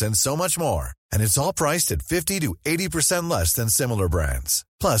bags, and so much more. And it's all priced at 50 to 80% less than similar brands.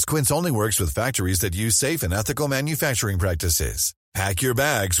 Plus, Quince only works with factories that use safe and ethical manufacturing practices. Pack your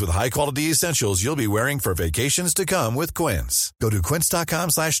bags with high-quality essentials you'll be wearing for vacations to come with Quince. Go to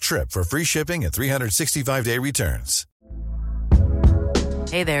quince.com/trip for free shipping and 365-day returns.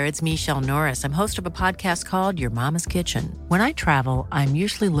 Hey there, it's Michelle Norris. I'm host of a podcast called Your Mama's Kitchen. When I travel, I'm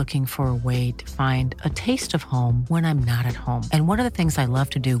usually looking for a way to find a taste of home when I'm not at home. And one of the things I love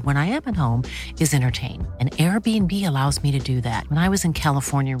to do when I am at home is entertain. And Airbnb allows me to do that. When I was in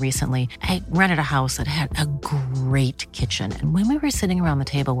California recently, I rented a house that had a great kitchen. And when we were sitting around the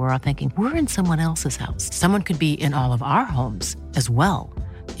table, we were all thinking, we're in someone else's house. Someone could be in all of our homes as well.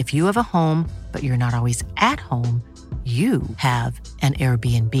 If you have a home, but you're not always at home, you have an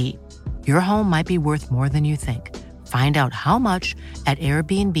Airbnb. Your home might be worth more than you think. Find out how much at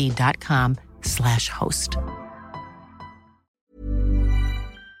airbnb.com/host.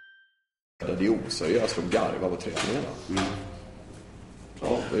 Det är oseriöst för garva på träningarna.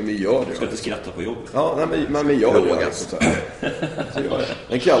 Ja, men vi gör det. Du ska inte skratta på jobbet. Ja, men vi gör det. Alltså,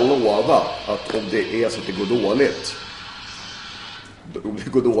 men kan jag lova att om det är så att det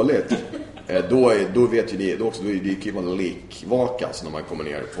går dåligt, då vet ju ni, då också, då är det ju en lekvaka alltså, när man kommer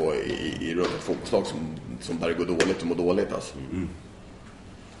ner på i runt fotbollslag som där det går dåligt och mår dåligt alltså.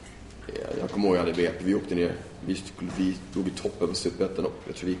 Jag kommer ihåg att vi åkte ner, vi låg i toppen på Superettan och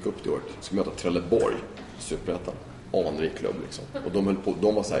jag tror vi gick upp det året. Ska möta Trelleborg, Superettan, anrik klubb liksom. Och de höll på,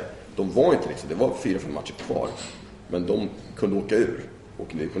 de var så här, de var inte liksom, det var 4-5 matcher kvar, men de kunde åka ur och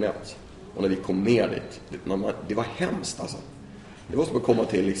division 1. Och när vi kom ner dit, det var hemskt alltså. Det var som att komma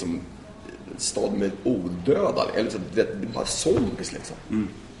till liksom en stad med odöda, eller så det var zombies liksom.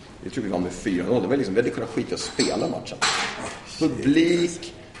 Jag tror vi var med 4-0. Det var liksom, vi hade kunnat skita och spela matchen.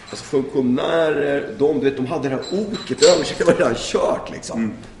 Publik, alltså funktionärer, de hade det här oket, översikten var redan kört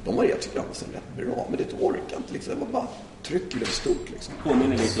liksom. De var jag tycker de var så rätt bra, men det orkade inte liksom. Det var bara tryck blev stort liksom.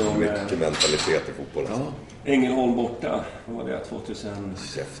 Påminner lite om mycket mentalitet i fotboll. Ja. Ängelholm borta. Vad var det? 2000?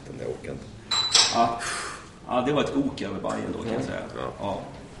 Käften, det åkade inte. Ja, det var ett ok över Bayern då kan jag säga. Ja.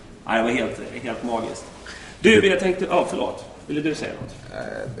 Ja, det var helt magiskt. Du, jag tänkte... Ja, förlåt. Ville du säga något?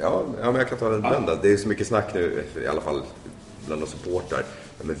 Ja, men jag kan ta den vända. Det är så mycket snack nu, i alla fall bland de supportrar.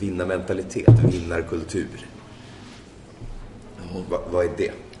 Men vinnarmentalitet, vinnarkultur. Vad är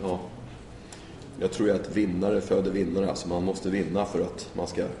det? Ja. Jag tror att vinnare föder vinnare. Alltså man måste vinna för att man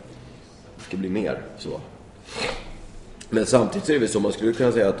ska bli mer. Så. Men samtidigt är det så man skulle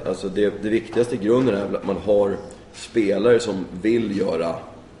kunna säga att alltså det viktigaste i grunden är att man har spelare som vill göra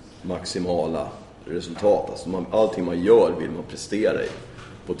maximala resultat. Alltså allting man gör vill man prestera i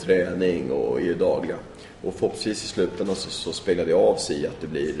på träning och i det dagliga. Och förhoppningsvis i slutändan så spelar det av sig att det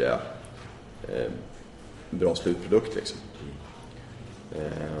blir bra slutprodukt liksom.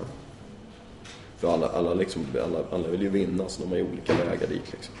 För alla vill ju vinna, så de har ju olika vägar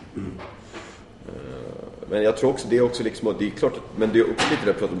dit liksom. Men jag tror också det är också liksom, det är klart, men det är också lite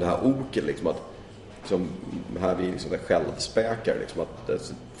det jag pratar om det här oket liksom, att som här vi liksom självspäkar liksom, att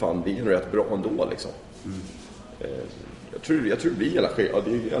fan vi är nog rätt bra ändå liksom. Jag tror vi det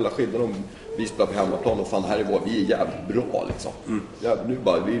är alla skillnader om vi spelar på hemmaplan och fan här är vi är jävligt bra liksom.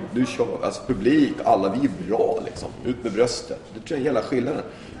 Nu kör alltså publik, alla vi är bra liksom, ut med bröstet. Det tror jag är hela skillnaden.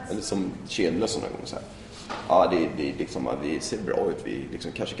 Eller som Kedlös sådana gånger så här. Ja, det är liksom, vi ser bra ut. Vi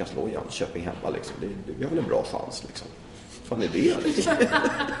liksom, kanske kan slå Jönköping hemma liksom. Vi har väl en bra chans liksom. Fan är det liksom?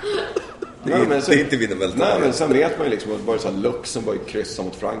 Det är inte vinnarmält. Nej, men sen vet man ju liksom att bara så här Luxemburg kryssar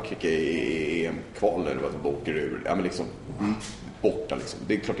mot Frankrike i EM-kval eller vad som åker ur. Ja, men liksom borta liksom.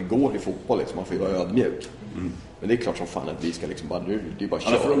 Det är klart det går i fotboll liksom. Man får ju vara ödmjuk. Men det är klart som fan att vi ska liksom bara nu, det är bara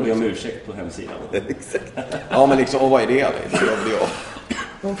köra. Alla får de be om ursäkt på hemsidan. Exakt. Ja, men liksom, och vad är det? Ja,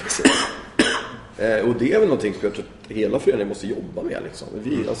 precis. Och det är väl någonting som jag tror att hela föreningen måste jobba med liksom.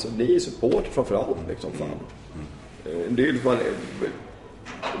 Alltså, ni är support framförallt liksom, fan. Det är ju liksom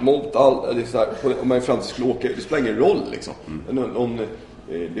mot all, det är så här, om man i framtiden skulle åka, det spelar ingen roll liksom.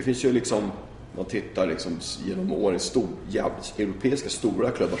 Det finns ju liksom, man tittar liksom genom åren jävligt europeiska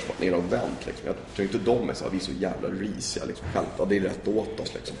stora klubbar som ner och vänt liksom. Jag tror inte de är så här, vi är så jävla risiga liksom. Ja, det är rätt åt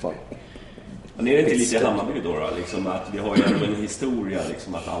oss liksom, fan. Men är det inte lite Hammarby då liksom, att vi har ju ändå en historia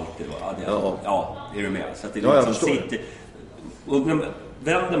liksom, att alltid vara ja, är du med? Så att det liksom sitter, och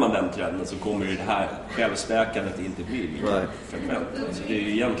vänder man den trenden så kommer ju det här självspäkandet inte bli frekvent. Så det är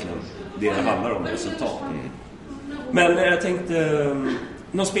ju egentligen det handlar om, resultat. Men jag tänkte,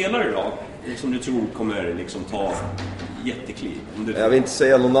 någon spelare idag som du tror kommer liksom ta jättekliv. Jag vill inte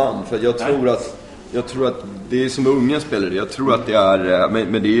säga någon namn, för jag tror att det är som unga spelare. Jag tror att det är,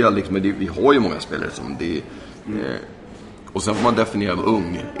 men det är liksom, vi har ju många spelare som det och sen får man definiera vad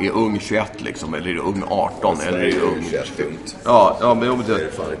ung. Är ung 21 liksom, eller är det ung 18, eller är det ung 21? Ja, men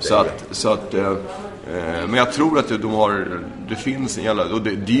men jag tror att det finns en jävla, och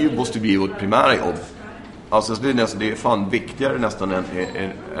det måste bli vårt primära jobb. Alltså det är fan viktigare nästan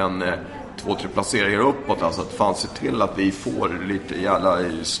än 2-3 placerare uppåt, alltså att fan se till att vi får lite jävla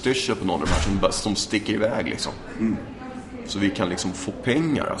styrsel på någon av de här som sticker iväg liksom. Så vi kan liksom få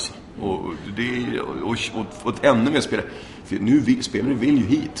pengar alltså. Och ett ännu mer spelare. För nu spelare vill ju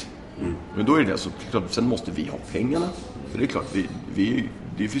hit. Men då är det så klart, sen måste vi ha pengarna. För det är klart,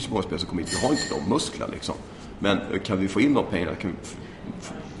 det finns ju många spelare som kommer hit, vi har inte de muskler liksom. Men kan vi få in de pengarna,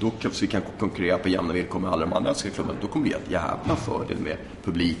 så vi kan konkurrera på jämna villkor med alla de andra klubbarna, då kommer vi att jävla fördel med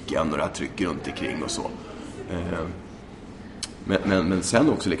publiken och det här trycker runt omkring och så. Men sen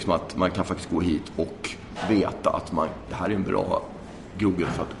också liksom att man kan faktiskt gå hit och veta att det här är en bra grogel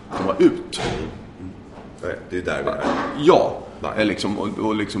för att komma ut. Det är där vi är. Ja, liksom,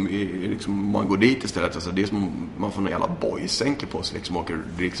 och liksom man går dit istället. Alltså, det är som man får en jävla boysänke på sig. Liksom, och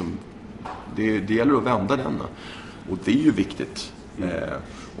det gäller att vända denna. Och det är ju viktigt.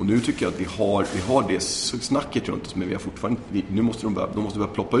 Och nu tycker jag att vi har det snacket runt oss, men vi har fortfarande, nu måste de börja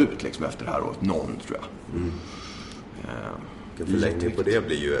ploppa ut liksom, efter det här året. Någon, tror jag. Förlängning på det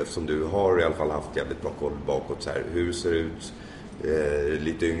blir ju, eftersom du har i alla fall haft jävligt bra koll bakåt så här. Hur ser det ut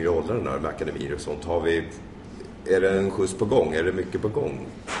lite yngre åldrar med akademier och sånt? Är det en skjuts på gång? Är det mycket på gång?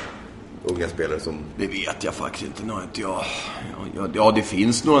 Unga spelare som... Det vet jag faktiskt inte. Ja, det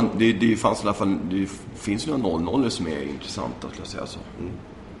finns några... Det fanns i alla fall... Det finns några 00 som är intressanta, skulle jag säga så.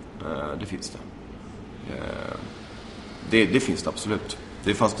 Det finns det. Det finns det absolut.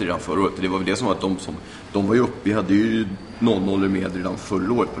 Det fanns det redan förra året. Det var väl det som var att de var ju uppe. Vi hade ju 00 med redan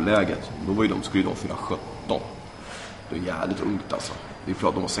förra året på läget. Då var ju skulle de fylla 17. Det är jävligt ungt alltså. Vi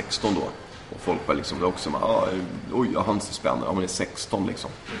pratade om 16 då. Och folk var liksom det också oj, han ser spännande. Ja, men det är 16 liksom.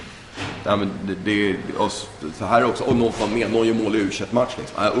 Nej, men det så här också. Och någon var med, någon gör mål i U21-match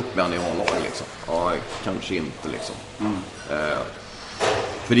liksom. Upp med han i A-laget liksom. Ja, kanske inte liksom.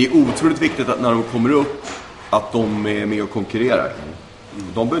 För det är otroligt viktigt att när de kommer upp att de är med och konkurrerar.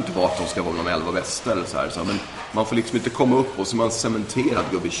 De behöver inte vara att de ska vara någon 11 bästa eller så här. Men man får liksom inte komma upp och så man cementerad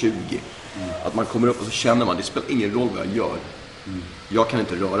gubbe 20. Att man kommer upp och så känner man, det spelar ingen roll vad jag gör. Jag kan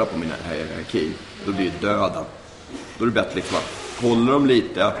inte röra på min hierarki. Då blir det döda. Då är det bättre liksom att hålla dem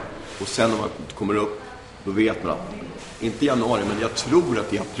lite. Och sen när man kommer upp, då vet man att, inte i januari, men jag tror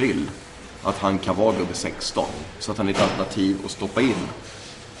att i april, att han kan vara gubbe 16. Så att han är ett alternativ att stoppa in.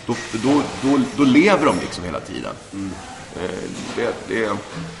 Då lever de liksom hela tiden.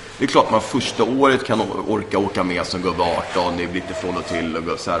 Det är klart man första året kan orka åka med som gubbe 18. Det är lite från och till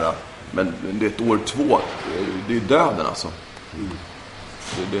och så här. Men det är ett år 2. Det är döden alltså.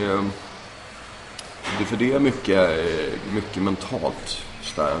 För det är mycket mentalt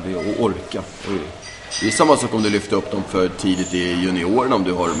där, det är att orka. Det är samma sak om du lyfter upp dem för tidigt i juniorerna, om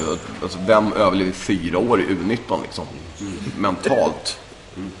du har alltså, vem överlever 4 år i U19 liksom, mentalt.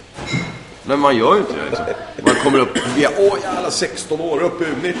 Men man gör ju inte det liksom. Man kommer upp jävla 16 år upp i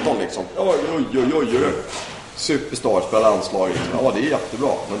U19 liksom. Oj. Superstar spelar anslag liksom. Ja, det är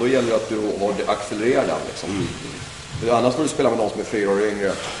jättebra, men då gäller det att du har det accelererat liksom. Annars får du spela med någon som är 4 år yngre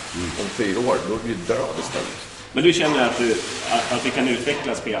om 4 år, då blir du död istället. Men du känner att vi kan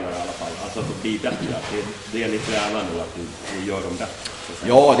utveckla spelare i alla fall? Alltså att de blir bättre? Det är lite tränar nu att du gör dem bättre?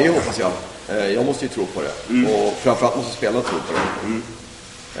 Ja, det hoppas jag. Jag måste ju tro på det. Och framförallt måste spelarna tro på det.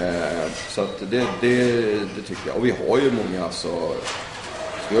 Så att det tycker jag. Och vi har ju många så...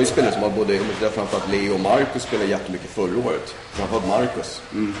 Vi har ju spelare som har både, framförallt Leo och Marcus spelade jättemycket förra året. Framförallt Marcus.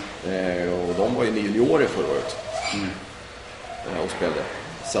 Och de var ju juniorer förra året. Och spelade.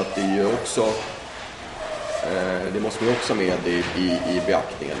 Så att det är ju också... det måste vi också med i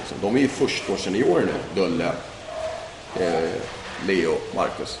beaktningen. Liksom. De är ju förstårsseniorer nu, Dulle, Leo,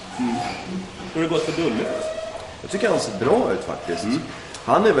 Marcus. Hur har det gått för Dulle? Jag tycker han ser bra ut faktiskt.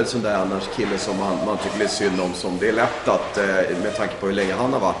 Han är väl sån där annars kille som man tycker är synd om. Som det är lätt att, med tanke på hur länge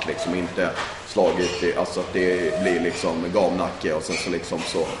han har varit, liksom inte slagit, alltså att det blir liksom gamnacke och sen så liksom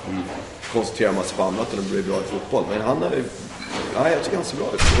så koncentrerar man sig på annat och det blir bra i fotboll. Men han är, jag tycker han ser bra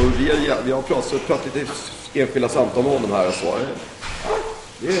ut. Och vi har pratat lite enskilda samtal med honom här och så.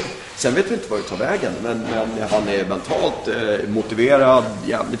 Sen vet vi inte vad det tar vägen, men han är mentalt motiverad,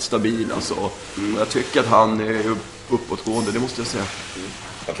 jävligt stabil alltså. Och jag tycker att han är uppåtgående, det måste jag säga.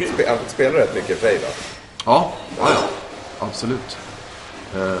 Han spelar rätt mycket för dig, va? Ja, absolut.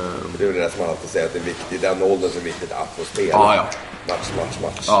 Det är det där som man alltid säger att det är viktigt. Den åldern som är viktigt att få spela. Ja.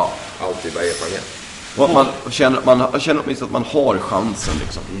 Match. Ja. Alltid bara erfarenhet. Och man känner åtminstone att man har chansen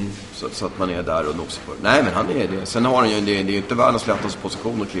liksom. Så att man är där och nosar på. Nej, men han är det. Sen har han ju, det är ju inte världens lättaste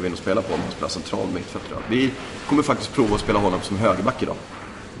position att kliva in och spela på om han spelar central mittfältare. Vi kommer faktiskt prova att spela honom som högerback idag.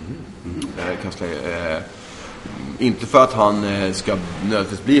 Inte för att han ska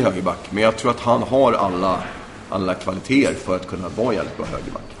nödvändigtvis bli högerback, men jag tror att han har alla kvaliteter för att kunna vara jävligt bra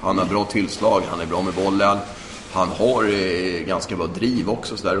högerback. Han har bra tillslag, han är bra med bollen. Han har ganska bra driv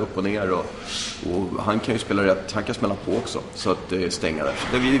också, så där upp och ner. Och han kan ju spela rätt, han kan smälla på också. Så att stänga där.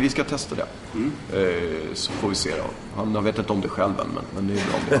 Så vi ska testa det. Så får vi se då. Han vet inte om det själv än, men det är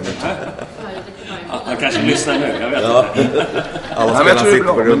bra om det kommer. Han kanske lyssnar nu, jag vet inte. Nej, men jag tror det är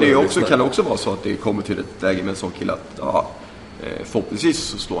bra. Men det kan det också vara så att det kommer till ett läge med en sån kille att förhoppningsvis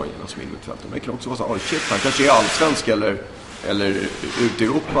så slår han genom som innermittfältare. Men det kan också vara så shit, han kanske är allsvensk eller ute i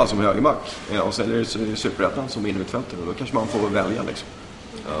Europa som högerback. Och sen är det Superettan som innermittfältare. Och då kanske man får välja liksom.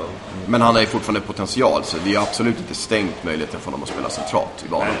 Ja. Men han har ju fortfarande potential, så vi har absolut inte stängt möjligheten för honom att spela centralt i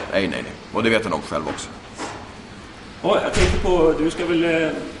banan. Nej. Och det vet han om själv också. Jag tänkte på, du ska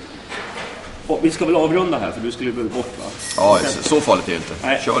väl... vi ska väl avrunda här, för du skulle väl bort, va? Ja, så farligt är det inte.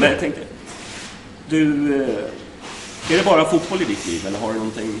 Nej, kör det. Jag tänkte... Är det bara fotboll i ditt liv, eller har du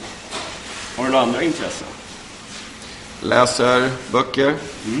några andra intressen? Läser böcker.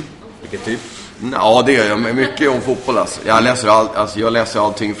 Vilket typ? Ja, det gör jag. Mycket om fotboll alltså. Jag läser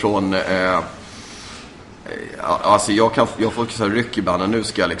allting från jag får så här ryck i banden. Nu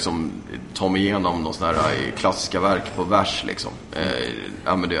ska jag liksom ta mig igenom någon sån här klassiska verk på vers liksom.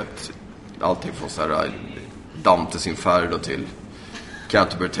 Men det är allting från så här Dantes Inferno till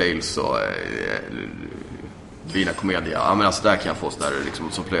Canterbury Tales och Divina Commedia. Ja, men alltså där kan jag få så där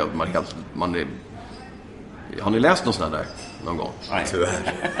liksom som plöjd man är. Har ni läst något sånt där någon gång? Nej,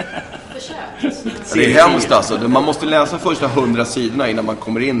 tyvärr. Det är hemskt alltså. Man måste läsa första 100 sidorna innan man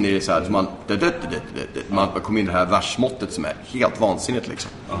kommer in i det så här. Man kommer in i det här versmåttet som är helt vansinnigt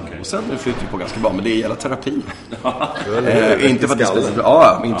liksom. Okay. Och sen flyter det på ganska bra. Men det är hela terapi. Inte för att det är speciellt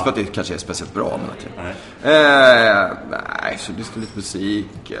bra. Inte för att det kanske är speciellt bra. Nej, så det ska lite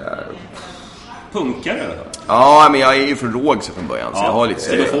musik. Punkare? Ja, men jag är ju från Rågsved från början. Så jag har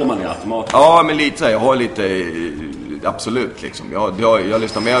lite... Det får man ju automatiskt. Ja, men lite så här, jag har lite... Absolut, liksom. Jag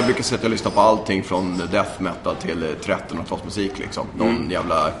lyssnar, men jag brukar säga att jag lyssnar på allting från death metal till 1300-talsmusik, liksom. Någon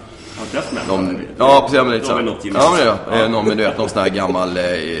jävla... death metal? Ja, precis, men lite så. Någon sån här gammal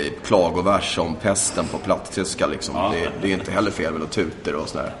klagovers om pesten på platttyska, liksom. Ja. Det är inte heller fel med att tuter och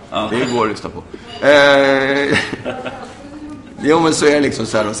sådär. Ja. Det går att lyssna på. Jo, men så är det liksom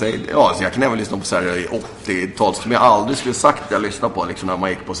så här och säger, så jag kan även lyssna på så här 80-tals som jag aldrig skulle sagt att jag lyssnade på liksom när man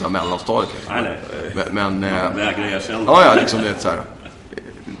gick på så här mellanstadiet liksom. Nej. Men liksom det är så här.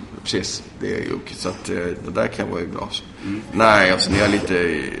 Precis, det är ju så att det där kan vara ju bra. Nej, alltså när jag är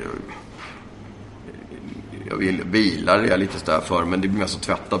lite jag vill bilar är jag lite så där för, men det blir mest att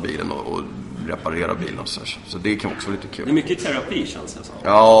tvätta bilen och reparera bilen och så det kan också vara lite kul. Det är mycket terapi känns det så.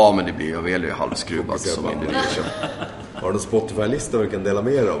 Ja, men det blir jag väl ju halvskruvad som individ. Har du en Spotify-lista du kan dela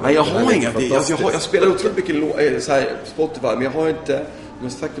med dig av? Nej, jag har inga. Jag spelar otroligt mycket så här Spotify, men jag har inte.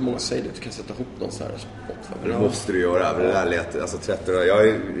 Men sagt att många säger att du kan sätta ihop någon så här Spotify. Det måste du göra. Det där lät, alltså 1300. Jag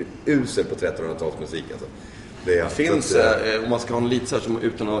är usel på 1300-talsmusik alltså. Det finns om man ska ha en lite så här som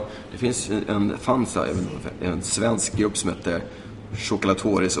utan att det finns en svensk grupp som heter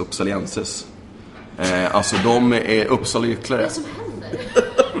Chocolatoris Uppsalienses. Alltså de är Uppsala-gycklare. Vad som händer?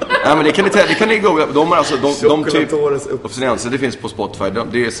 Ja, men det kan ni googla. De är alltså de typ Uppsalienser, det finns på Spotify.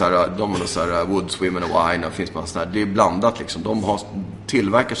 Det är så här, de har så här Woods, Women and Wine, och finns på sån här, det är blandat liksom. De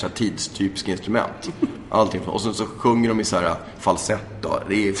tillverkar så här tidstypiska instrument. Allting, och så sjunger de i så här falsett då.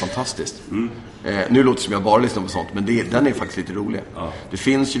 Det är fantastiskt. Nu låter det som jag bara lyssnar på sånt, men den är faktiskt lite rolig. Det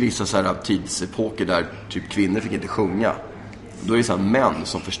finns ju vissa så här tidsepoker där typ kvinnor fick inte sjunga. Då är det så här män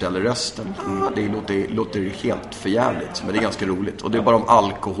som förställer rösten. Det låter helt förjävligt, men det är ganska roligt. Och det är bara om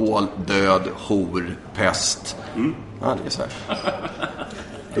alkohol, död, hor, pest. Ja, det är så här.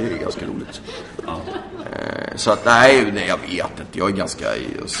 Det är ganska roligt. Så att nej, jag vet inte. Jag är ganska...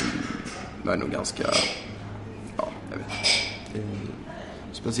 Jag är nog ganska... Ja, jag vet inte.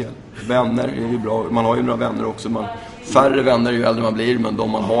 Speciellt. Vänner är ju bra. Man har ju några vänner också. Färre vänner ju äldre man blir, men de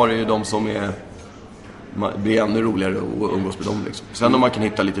man har är ju de som är... Det blir ännu roligare att umgås med dem liksom. Sen om man kan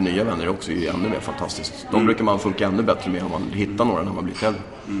hitta lite nya vänner också är ju ännu mer fantastiskt. De brukar man funka ännu bättre med om man hittar några när man blir äldre.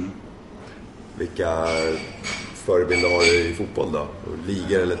 Vilka förebilder har du i fotboll då?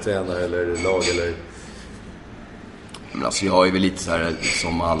 Ligor eller tränare eller lag eller? Men alltså jag är väl lite så här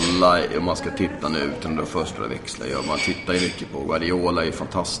som alla, om man ska titta nu utan att först växla. Man tittar ju mycket på Guardiola, är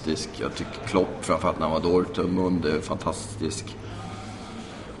fantastisk. Jag tycker Klopp, framförallt när han var Dortmund, är fantastisk.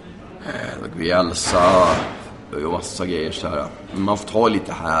 Bielsa och massa grejer så här. Man får ta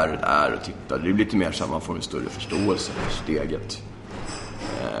lite här och där och titta. Det blir lite mer så att man får en större förståelse för steget.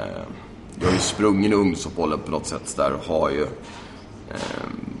 Jag har ju sprungit ungdomsfotbollen på något sätt där och har ju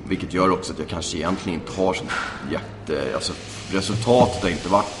vilket gör också att jag kanske egentligen inte har så alltså resultatet har inte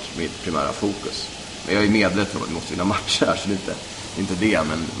varit mitt primära fokus. Men jag är medveten om att vi måste vinna matcher här, så det är inte det,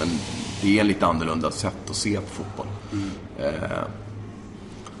 men det är en lite annorlunda sätt att se på fotboll.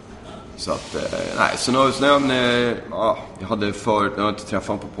 Så att nej, så när jag hade jag har inte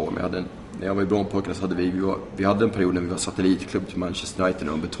träffat på men när jag var i Brommapojkarna så hade vi hade en period när vi var satellitklubb till Manchester United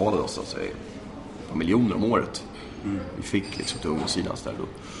och de betalade oss alltså på miljoner om året. Vi fick liksom till ungdomssidan där. Då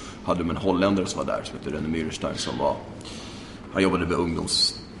hade de en holländare som var där som heter René Myrstein han jobbade med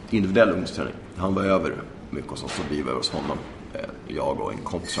individuell ungdomsträning. Han var över mycket och så vi var hos honom. Jag och en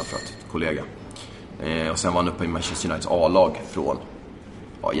kompis framförallt, kollega. Och sen var han uppe i Manchester Uniteds A-lag från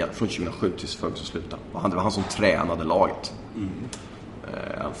 2007 tills Ferguson slutade. Det var han som tränade laget.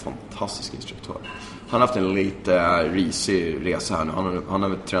 En fantastisk instruktör. Han har haft en lite risig resa här nu. Han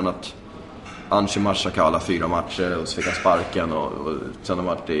har tränat Anche Marsakala 4 matcher och så fick han sparken och sen har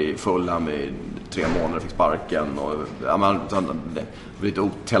han varit i Fulham i 3 månader och fick sparken och han lite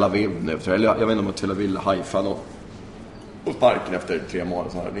Tel Aviv nu. Jag vet inte om Tel Aviv Haifa och sparken efter 3 månader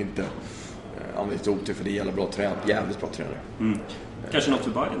så här. Det är inte han är lite otur för det är jävligt bra tränare. Kanske något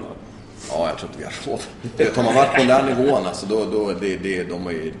för Bayern då? Ja, jag tror inte vi har råd. Tar man varit på den där nivån alltså, då det är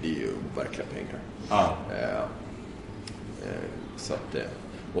ju verkliga pengar. Så att,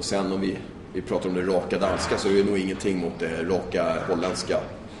 och sen om vi pratar om det raka danska så är det nog ingenting mot det raka holländska.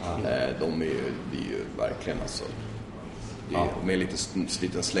 De är ju verkligen alltså, med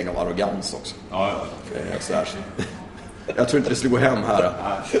lite släng av arrogans också. Så här. Jag tror inte det skulle gå hem här.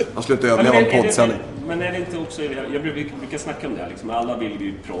 Han slutar överleva en poddsändning. Men är det inte också, jag brukar snacka om det här liksom. Alla vill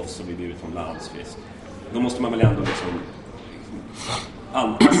bli proffs och vill bli utomlands. Då måste man väl ändå liksom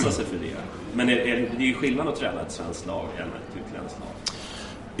anpassa sig för det. Men det är ju skillnad att träna ett svenskt lag än ett utländskt lag.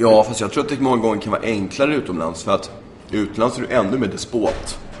 Ja, fast jag tror att det många gånger kan vara enklare utomlands. För att utomlands är du ändå med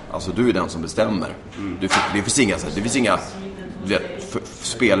despot. Alltså du är den som bestämmer. Det finns inga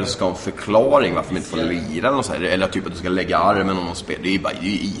spelare som ska ha en förklaring varför man inte får lira eller, så här, eller typ att du ska lägga armen om någon spel. Det är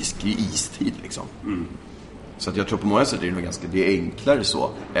ju istid liksom. Så att jag tror på många sätt det är enklare så.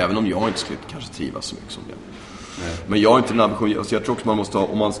 Även om jag inte skulle kanske trivas så mycket som det. Men jag har inte den ambitionen. Alltså jag tror också man måste ha,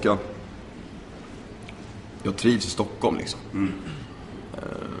 om man ska. Jag trivs i Stockholm liksom.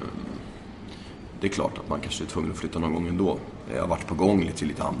 Det är klart att man kanske är tvungen att flytta någon gång ändå. Jag har varit på gång till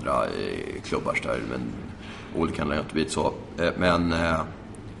lite andra klubbar där, men olika anledningar inte vet så. Men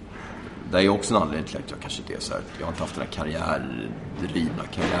det är också en anledning till att jag kanske inte är så här. Jag har inte haft den här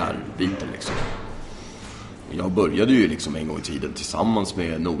karriärbiten liksom. Jag började ju liksom en gång i tiden tillsammans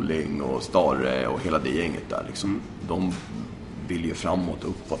med Norling och Stare och hela det gänget där liksom. De vill ju framåt och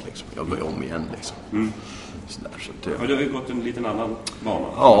uppåt liksom. Jag börjar om igen liksom. Så där, så att, du har ju gått en liten annan bana.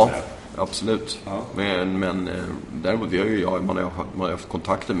 Ja, absolut. Ja. Men däremot man har haft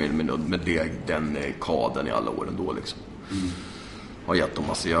kontakter med den kadern i alla år ändå liksom. Har gett dem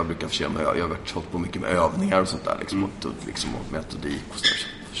massa, jag brukar försöka med, jag har hållit på mycket med övningar och sånt där liksom, och metodik och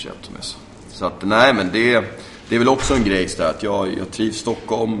sådär. Så att nej, men det är väl också en grej så där, att jag trivs i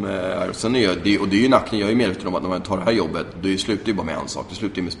Stockholm och sen är det är ju nacken, jag är medveten om att när man tar det här jobbet det slutar ju bara med en sak, det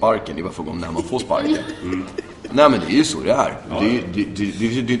slutar ju med sparken, det är bara frågan om när man får sparken. Nej, men det är ju så det är.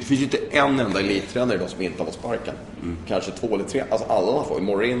 Det finns ju inte en enda elittränare idag som inte har fått sparken. Kanske 2 eller 3, alltså alla får ju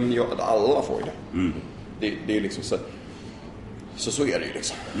Mourinho, alla får ju det. Det är ju liksom så är det ju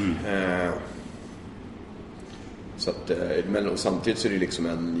liksom. Så att, men samtidigt så är det liksom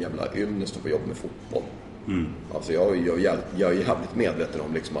en jävla ynnest att få jobba med fotboll. Alltså jag är jävligt medveten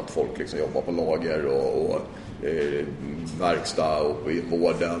om liksom att folk liksom jobbar på lager och verkstad och i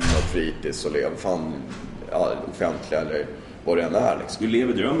vården och fritids och lever offentliga eller vad det än är liksom. Du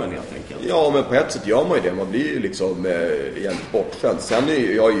lever drömmen helt enkelt. Ja, men på ett sätt gör man ju det. Man blir ju liksom jävligt bortskämd. Sen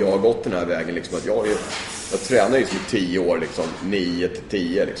är jag har gått den här vägen liksom att jag tränar ju i 10 år liksom, 9-10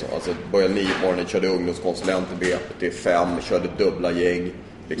 liksom. Alltså började 9 på morgonen, körde ungdomskonsulent i BP 5, körde dubbla gäng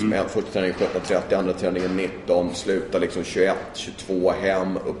liksom, första träningen 17:30, andra träningen 19, sluta liksom 21-22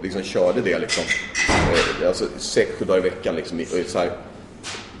 hem upp, liksom körde det liksom alltså 6-7 dagar i veckan liksom, så här.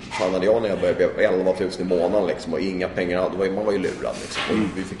 Fan hade jag när jag började 11 000 i månaden liksom, och inga pengar, man var ju lurad liksom,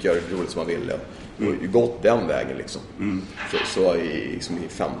 och vi fick göra det roligt som man ville och gått den vägen liksom. Så i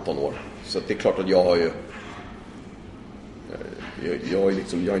 15 år. Så det är klart att jag har ju Jag har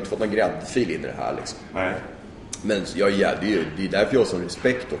inte fått någon gräddfil in i det här liksom. Nej. Men det är därför jag har sån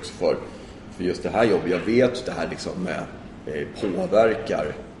respekt också för just det här jobbet. Jag vet att det här liksom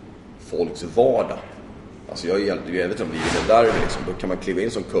påverkar folks vardag. Alltså jag vet om vi är där liksom, då kan man kliva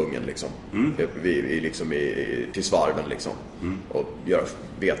in som kungen liksom, till svarven liksom, och göra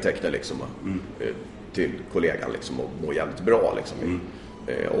vedteckner liksom, till kollegan liksom, och må jävligt bra liksom.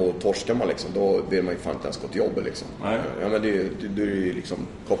 Och torskar man liksom, då vill man ju fan inte ens gå till jobbet liksom. Ja, men det är ju liksom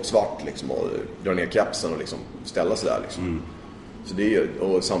koppsvart liksom, och dra ner kapsen och liksom ställa sig där liksom. Så det är ju,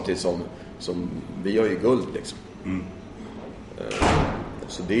 och samtidigt som vi har ju guld liksom.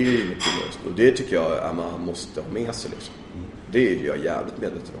 Så det är ju mycket löst. Och det tycker jag att man måste ha med sig liksom. Det är jag jävligt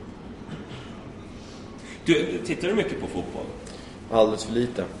medveten om. Tittar du mycket på fotboll? Alldeles för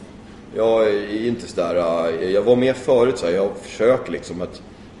lite. Jag är inte så där. Jag var med förut så här, jag försöker liksom att,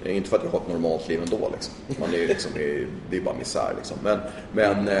 inte för att jag har ett normalt liv ändå liksom. Man är ju liksom, det är bara misär liksom.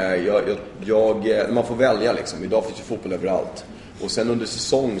 Men man får välja liksom. Idag finns ju fotboll överallt. Och sen under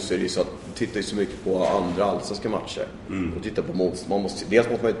säsong så är det ju så att man tittar ju så mycket på andra allsvenska matcher. Och tittar på dels måste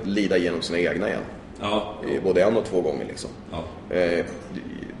man lida igenom sina egna igen. Ja. Både 1 och 2 gånger liksom. Ja.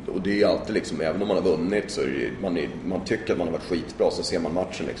 Och det är alltid liksom, även om man har vunnit så är det, man tycker att man har varit skitbra, så ser man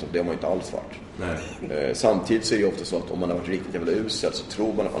matchen liksom, det har man inte alls varit. Nej. Samtidigt så är det ofta så att om man har varit riktigt jävla usel så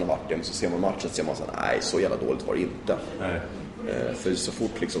tror man att man har varit det, men så ser man matchen så ser man så här, nej, så jävla dåligt var det inte. Nej. För så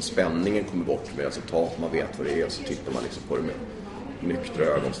fort liksom spänningen kommer bort med resultat, man vet vad det är, så tittar man liksom på det med nyktra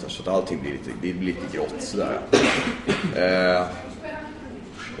ögon, så att allting blir lite grått sådär.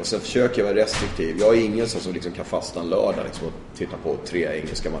 Och sen försöker jag vara restriktiv. Jag är ingen som liksom kan fastna en lördag liksom, och titta på 3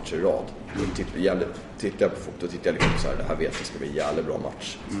 engelska matcher i rad. Tittar jag på fotboll, tittar jag liksom så här, det här vet jag ska bli en jävligt bra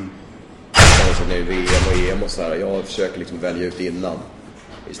match. Så när det är VM och EM och så här, jag försöker liksom välja ut innan.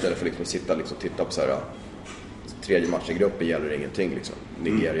 Istället för liksom att sitta liksom, titta på så här, tredje matchen i gruppen gäller ingenting liksom.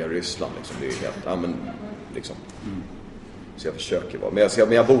 Nigeria, Ryssland liksom, det är helt, liksom. Så jag försöker vara. Men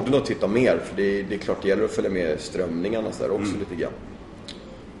jag borde nog titta mer, för det är klart det gäller att följa med strömningarna så där också lite grann.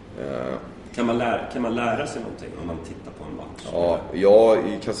 Kan man lära sig någonting om man tittar på en match? Ja,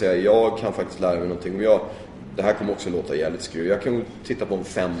 jag kan faktiskt lära mig någonting. Det här kommer också låta jävligt skruv. Jag kan titta på en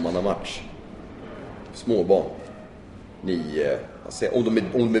 5-mannamatch. Småbarn. 9. Alltså, om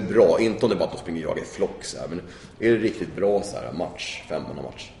de är bra, inte om det bara att de springer och jagar i flock så här, men är det riktigt bra så här match,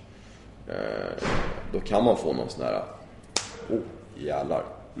 5-mannamatch. Då kan man få någon sån här jävlar.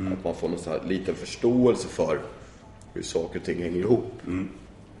 Att man får någon sån här liten förståelse för hur saker och ting hänger ihop.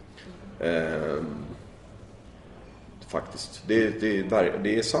 Faktiskt.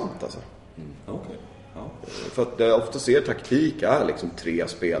 Det är sant alltså. Okay. Ja. För att det ofta ser taktik är liksom 3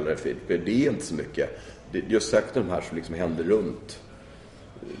 spelare, för det är inte så mycket. Just säkert de här som liksom händer runt.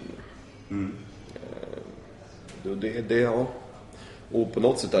 Ja. Och på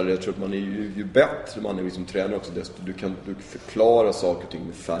något sätt är det, jag tror att man är ju bättre man är liksom tränare också, desto du kan förklara saker och ting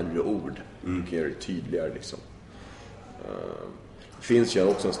med färre ord. Du kan göra det tydligare liksom. Det finns ju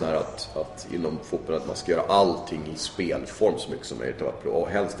också en sån här att inom fotbollen att man ska göra allting i spelform så mycket som möjligt, och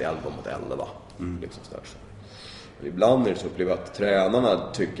helst 11 mot 11 liksom så där. Men ibland är det så upplever att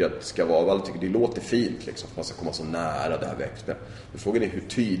tränarna tycker att det ska vara, alla tycker det låter fint liksom, att man ska komma så nära det här växten. Men frågan är hur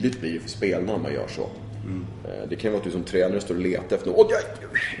tydligt blir det för spelarna när man gör så. Det kan ju vara att du som tränare står och letar efter något.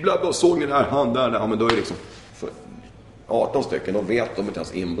 Såg ni det här? Han där. Ja, men då är det liksom 18 stycken, de vet de inte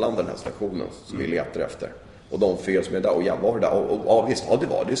ens inblandade i den här stationen som vi letar efter. Och de 4 som är där, och jag var där, visst,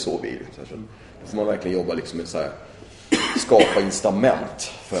 det är så vi. Då får man verkligen jobba liksom med så här, skapa incitament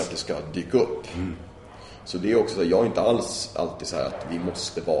för att det ska dyka upp. Så det är också så här, jag är inte alls alltid så här att vi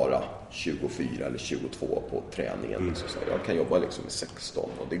måste vara 24 eller 22 på träningen. Liksom så här, jag kan jobba liksom med 16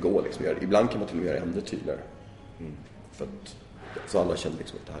 och det går liksom. Ibland kan man till och med göra ännu tydligare. För att så alla känner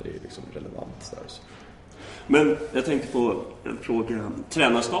liksom att det här är liksom relevant. Så här, så. Men jag tänkte på en fråga.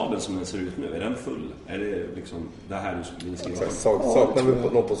 Tränarstaben som den ser ut nu, är den full? Är det liksom det här du ska göra? Saknar vi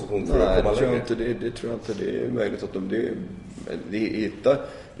någon position för att komma längre? Det tror jag inte. Det är möjligt att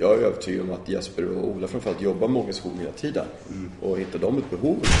jag är övertygad om att Jesper och Ola framförallt jobbar med organisationen hela tiden. Och hittar de ett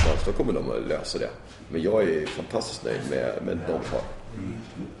behov så kommer de att lösa det. Men jag är fantastiskt nöjd med de har.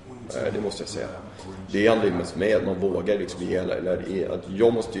 Det måste jag säga. Det handlar ju mest med att man vågar liksom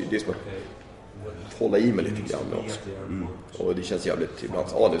jag måste ju, det är som att hålla i mig lite grann också. Och det känns jävligt ibland.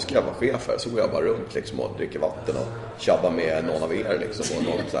 Nu ska jag vara chef här. Så går jag bara runt liksom, och dricker vatten och tjabbar med någon av er liksom, och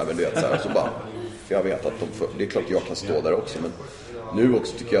någon så här, du vet, så här, så bara, för jag vet att det är klart att jag kan stå där också, men nu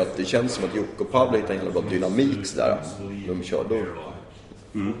också tycker jag att det känns som att Jocke och Pablo hittar en jävla bra dynamik där. De kör då.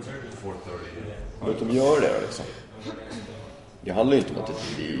 Låt de gör det liksom. Det handlar ju inte om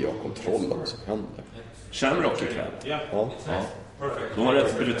att vi har kontroll av vad som händer. Shamrock ikväll. Ja. De var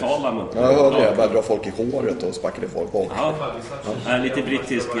rätt brutala mot... Jag hörde det. Jag började dra folk i håret och sparkade folk bort. Ja. Lite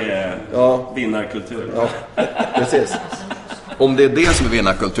brittisk vinnarkultur. Ja, precis. Om det är det som är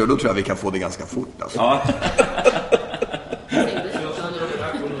vinnarkultur, då tror jag vi kan få det ganska fort. Alltså. Ja.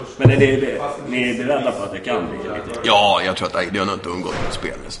 Men är ni är beredda på att det kan bli lite? Ja, jag tror att det har nog inte undgått med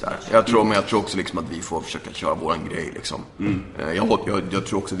spelare där. Jag tror också liksom att vi får försöka köra våran grej liksom. Jag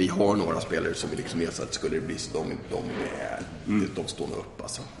tror också att vi har några spelare som vi liksom är så att skulle det bli så de står nog upp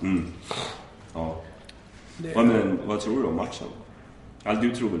alltså. Ja. Men vad tror du om matchen? Alltså,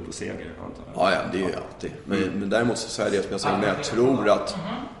 du tror väl på seger, antar jag? Ja, det är ju alltid. Men däremot så är det som jag säger, men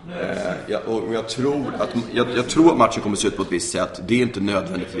jag tror att matchen kommer se ut på ett visst sätt. Det är inte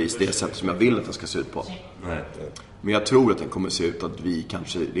nödvändigtvis det sätt som jag vill att den ska se ut på. Nej. Men jag tror att den kommer se ut att vi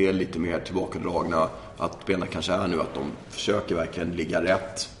kanske är lite mer tillbakadragna. Att spelarna kanske är nu att de försöker verkligen ligga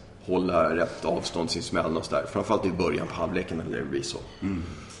rätt, hålla rätt avstånd sinsemellan och så där. Framförallt i början på halvleken när det blir så.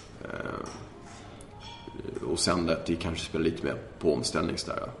 Och sen att vi kanske spelar lite mer på omställnings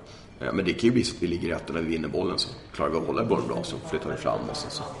där. Men det kan ju bli så att vi ligger rätt och när vi vinner bollen så klarar vi att hålla bollen bra, så flyttar vi fram oss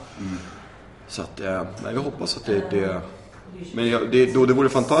och så. Så att, nej, vi hoppas att det men det vore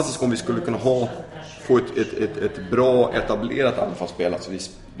fantastiskt om vi skulle kunna få ett bra etablerat anfallsspel, alltså vi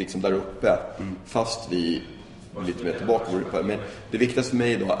liksom där uppe, fast vi är lite mer tillbaka. Men det viktigaste för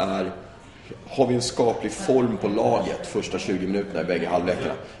mig då är, har vi en skaplig form på laget första 20 minuterna i bägge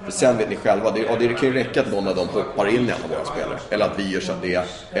halvlekarna. För sen vet ni själva, det kan ju räcka att någon av dem hoppar in i alla våra spelare. Eller att vi gör så det,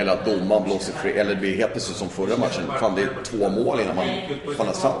 eller att domaren blåser fri. Eller det blir helt precis som förra matchen. Fan, det är 2 mål innan man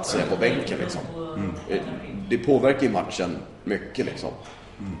har satt sig på bänken liksom. Det påverkar ju matchen mycket liksom.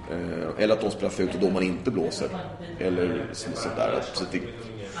 Eller att de spelar fult och domaren inte blåser. Eller sådär. Så det,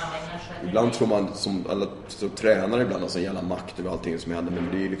 ibland tror man som alla tränare ibland har sån jävla makt över allting som händer,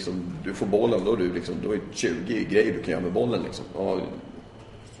 men det är liksom, du får bollen då, då är 20 grejer du kan göra med bollen liksom. Ja,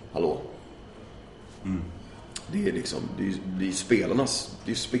 hallå. Det är liksom det är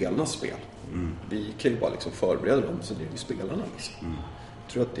spelarnas spel. Vi kan ju bara liksom förbereda dem, så det är spelarna liksom.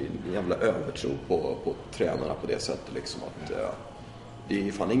 Jag tror att det är en jävla övertro på tränarna på det sättet liksom, att det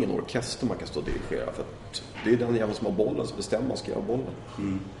är fan ingen orkester man kan stå och dirigera, för att det är den jävla som har bollen som bestämmer man ska göra bollen.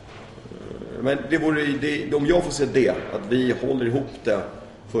 Men om jag får se det, att vi håller ihop det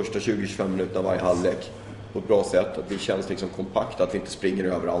första 20-25 minuterna varje halvlek på ett bra sätt, att vi känns liksom kompakt, att vi inte springer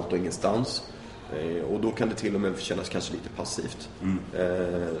överallt och ingenstans, och då kan det till och med kännas kanske lite passivt,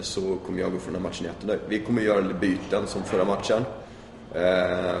 så kommer jag gå från den här matchen jättenöjd. Vi kommer göra byten som förra matchen,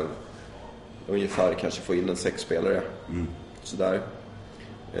 ungefär kanske få in en 6 spelare sådär.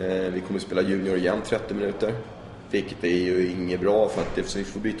 Vi kommer spela junior igen 30 minuter, vilket är ju inget bra, för att vi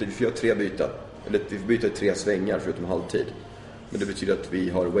får göra 3 byten. Eller vi får byta i 3 svängar förutom halvtid. Men det betyder att vi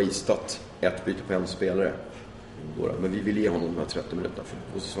har wastat 1 byte på en spelare. Men vi vill ge honom de här 30 minuterna,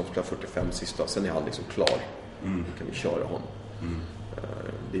 för så ska spela 45 sista. Sen är han liksom klar. Då kan vi köra honom.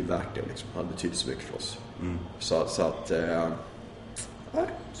 Det är värt det liksom. Han betyder så mycket för oss. Så att nej,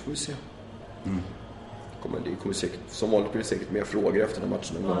 så får vi se. Det kommer säkert, som vanligt blir det säkert mer frågor efter den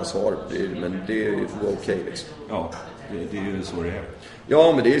matchen än vad svar. Men det får vara okej liksom. Ja, det är ju så det är.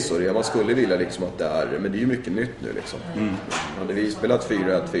 Ja, men det är så det är. Man skulle vilja liksom att det är, men det är ju mycket nytt nu liksom. Hade vi spelat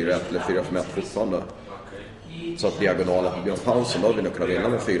 4-1, 4-1 eller 4-5-1 fortfarande, så att diagonalen blir en paus, då hade vi nog kunnat vinna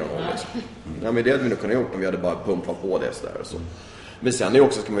med 4-0 liksom. Nej, men det hade vi nog kunnat gjort om vi hade bara pumpat på det sådär och så. Men sen är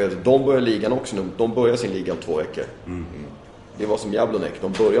också, ska man veta, de börjar ligan också nu. De börjar sin liga om 2 veckor. Det var som Jablonec,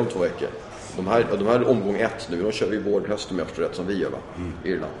 de börjar om 2 veckor. De här omgång 1 nu, de kör vi vårhöst om jag förstår rätt, som vi gör, va?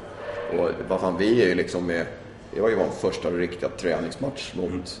 Irland. Och vad fan, vi är ju liksom med, det var ju vår första riktiga träningsmatch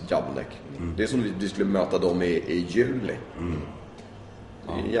mot Jablonec. Det är som vi skulle möta dem i juli.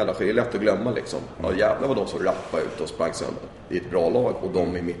 Det är lätt att glömma liksom. Ja, jävlar vad de så rappa ut och sprang sönder. Det är ett bra lag och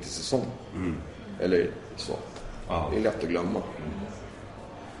de är mitt i säsong. Eller så. Det är lätt att glömma.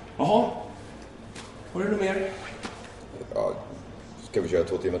 Jaha. Har du något mer? Ja, ska vi köra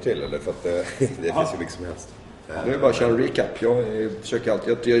 2 timmar till eller? För att det finns ju mycket som helst. Nu är bara att köra en recap. Jag försöker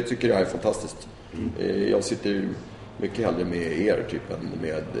alltid. Jag tycker det här är fantastiskt. Jag sitter mycket hellre med er typ än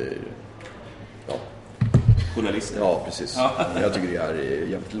med journalister. Ja, precis. Jag tycker det är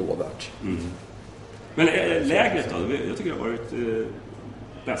jävligt lovvärt. Men lägret då? Jag tycker det har varit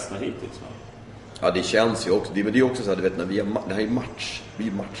bästa hittills, va? Ja, det känns ju också. Det är också så här, du vet, när det här är match. Det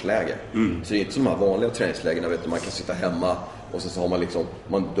är matchläge. Så det är inte som de här vanliga träningslägena, vet du, man kan sitta hemma och så har man liksom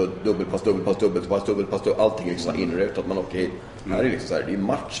dubbelpass, allting är liksom inrutat, man åker hit. Här är liksom så här, det är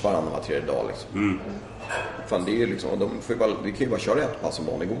match varannan var 3:e dag liksom. Fan, det är liksom, vi kan ju bara köra 1 pass om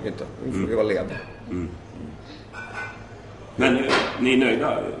dagen, det går inte. Vi får ju vara lediga. Men Ni är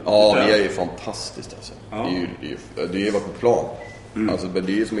nöjda? Ja, det är ju fantastiskt alltså. Ja. Det är ju varit på plan. Alltså, det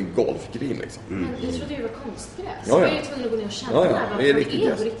är ju som en golfgrin liksom. Men jag trodde det var konstgräs. Ja. Jag är ju tvungen att gå ner och känna det är riktigt.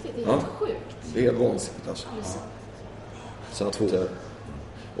 gräs. Det är helt sjukt. Det är helt vansinnigt alltså. Så att,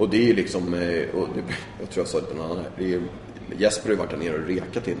 och det är ju liksom, och det, jag tror jag sa det till någon annan här, det är, Jesper har ju varit där nere och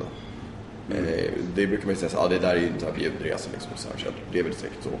rekat innan. Det brukar man ju säga, det där är ju en sån här bjudresa liksom, så det är väl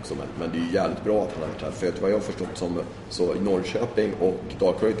säkert så också, men det är ju jävligt bra att han har varit här. För vad jag har förstått så i Norrköping och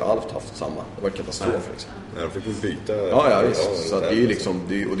Dalkurd har inte alls haft samma. Det var katastrof liksom. Ja, de fick ju byta. Ja, visst. Så att det är ju liksom,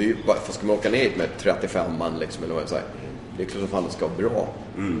 och det är ju, för ska man åka ner med 35 man liksom, eller vad jag säger, det är klart att han ska vara bra.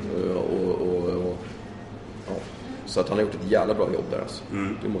 Ja. Så att han har gjort ett jävla bra jobb där alltså.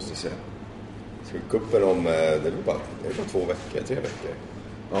 Det måste jag säga. Så kuppen om, det är bara 2 veckor, 3 veckor.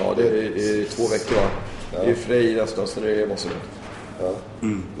 Ja, det är 2 veckor va? Ja. Det är Frej nästan, så det är vad som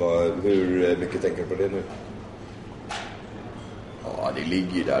Hur mycket tänker du på det nu? Ja, det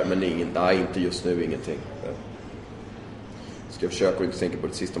ligger ju där, men inte just nu, ingenting. Ska jag försöka inte tänka på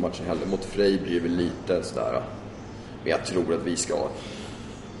det sista matchen heller. Mot Frej blir det väl lite sådär. Men jag tror att vi ska...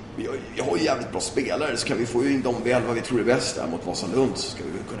 Jag har ju jävligt bra spelare, så kan vi få in dem vi vi tror är bäst där mot Vasalund, så ska vi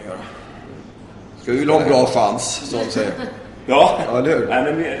väl kunna göra. Ska vi väl ha en bra chans, så att säga. Ja,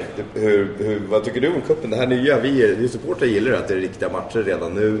 eller hur? Vad tycker du om kuppen? Det här nya, vi supportrar gillar att det är riktiga matcher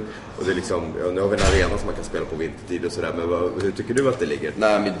redan nu. Och det är liksom, nu har vi en arena som man kan spela på vintertid och sådär. Men hur tycker du att det ligger?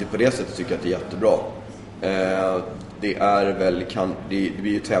 Nej, men på det sättet tycker jag att det är jättebra. Det är väl, det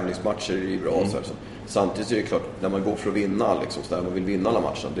blir ju tävlingsmatcher, det är bra. Så samtidigt är det klart, när man går för att vinna liksom, så där, man vill vinna alla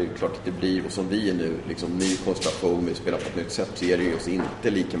matcherna, det är klart att det blir, och som vi är nu, liksom, ny konstellation, vi spelar på ett nytt sätt, så är det ju inte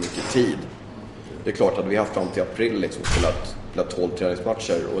lika mycket tid. Det är klart att vi har haft fram till april liksom, spelat 12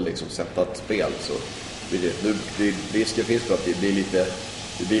 träningsmatcher och liksom sätta ett spel, så risken finns för att det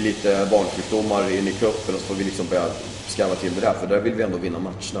blir lite barnsjukdomar in i kroppen, och så får vi liksom börja skamma till det där, för där vill vi ändå vinna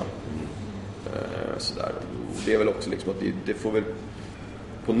matcherna. Sådär. Det är väl också liksom att det får väl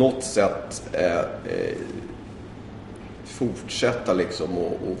på något sätt fortsätta liksom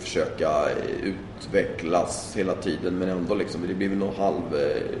och försöka utvecklas hela tiden, men ändå liksom, det blir väl någon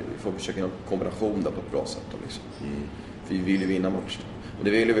vi får försöka en kombination där på ett bra sätt då, liksom. För vi vill ju vinna matchen. Och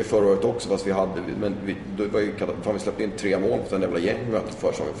det ville vi förra året också, fast vi hade, men då var ju, vi släppte in 3 mål på den jävla gängmötet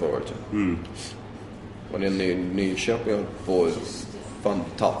förra året. Och det är en Nyköping på fan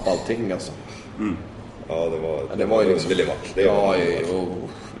tapp allting alltså. Ja, det var ju liksom väldigt match. Ja, och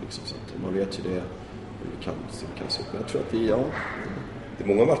liksom, så att man vet ju det kan se. Men jag tror att det är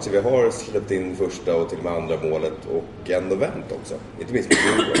många matcher vi har släppt in första och till och med andra målet och ändå vänt också. Inte minst mot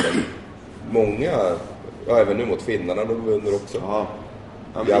Djurgården. Många, även nu mot finnarna, de vunnit också. Ja,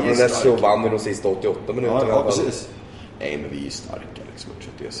 men så vann vi de sista 88 minuterna. Ja, precis. Nej, men vi är starka liksom. Jag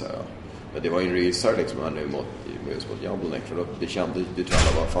tror att det är så här. Men det var ju en resar liksom här nu mot Jablonec, för det kände du tror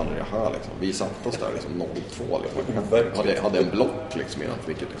alla, vad fan är det här liksom. Vi satt oss där liksom 0-2 liksom. Hade en block liksom innan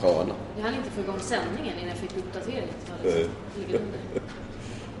vi fick ett hörna. Jag hann inte få igång sändningen innan jag fick uppdatering.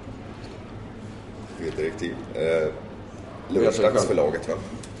 Det är direktiv. Lunchdags för laget, va?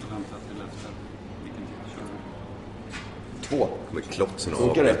 2. Med klotsen och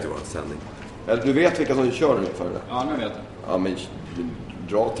avbryter vår sändning. Eller du vet vilka som kör ungefär det? Ja, nu vet jag. Ja, men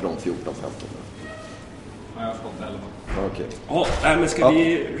dra till de 14-15. Ja, jag har fått 11. Okej. Ja, men ska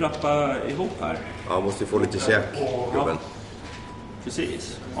vi rappa ihop här? Ja, måste få lite käk, gubben.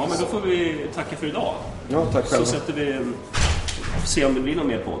 Precis. Ja, men då får vi tacka för idag. Ja, tack själv. Så sätter vi se om det blir någon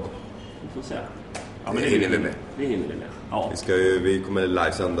mer podd. Vi får se. Ja, men det hinner vi med. Det hinner vi med. Ja. Vi kommer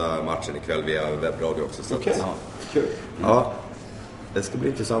livesända matchen ikväll via webbradio också. Okej, kul. Ja, det ska bli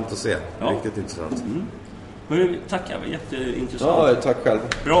intressant att se. Riktigt intressant. Men tackar, det var jätteintressant. Ja, tack själv.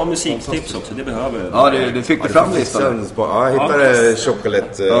 Bra musiktips också, det behöver. Ja, du fick det fram listan. Ja, jag hittade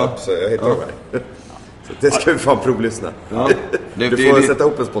Chocolate så jag hittade det. Så det ska vi fan provlyssna. Ja. Du får sätta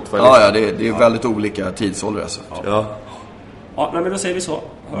upp en Spotify. Ja, det är väldigt olika tidsåldrar. Ja. Ja, men då säger vi så.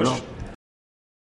 Hörs.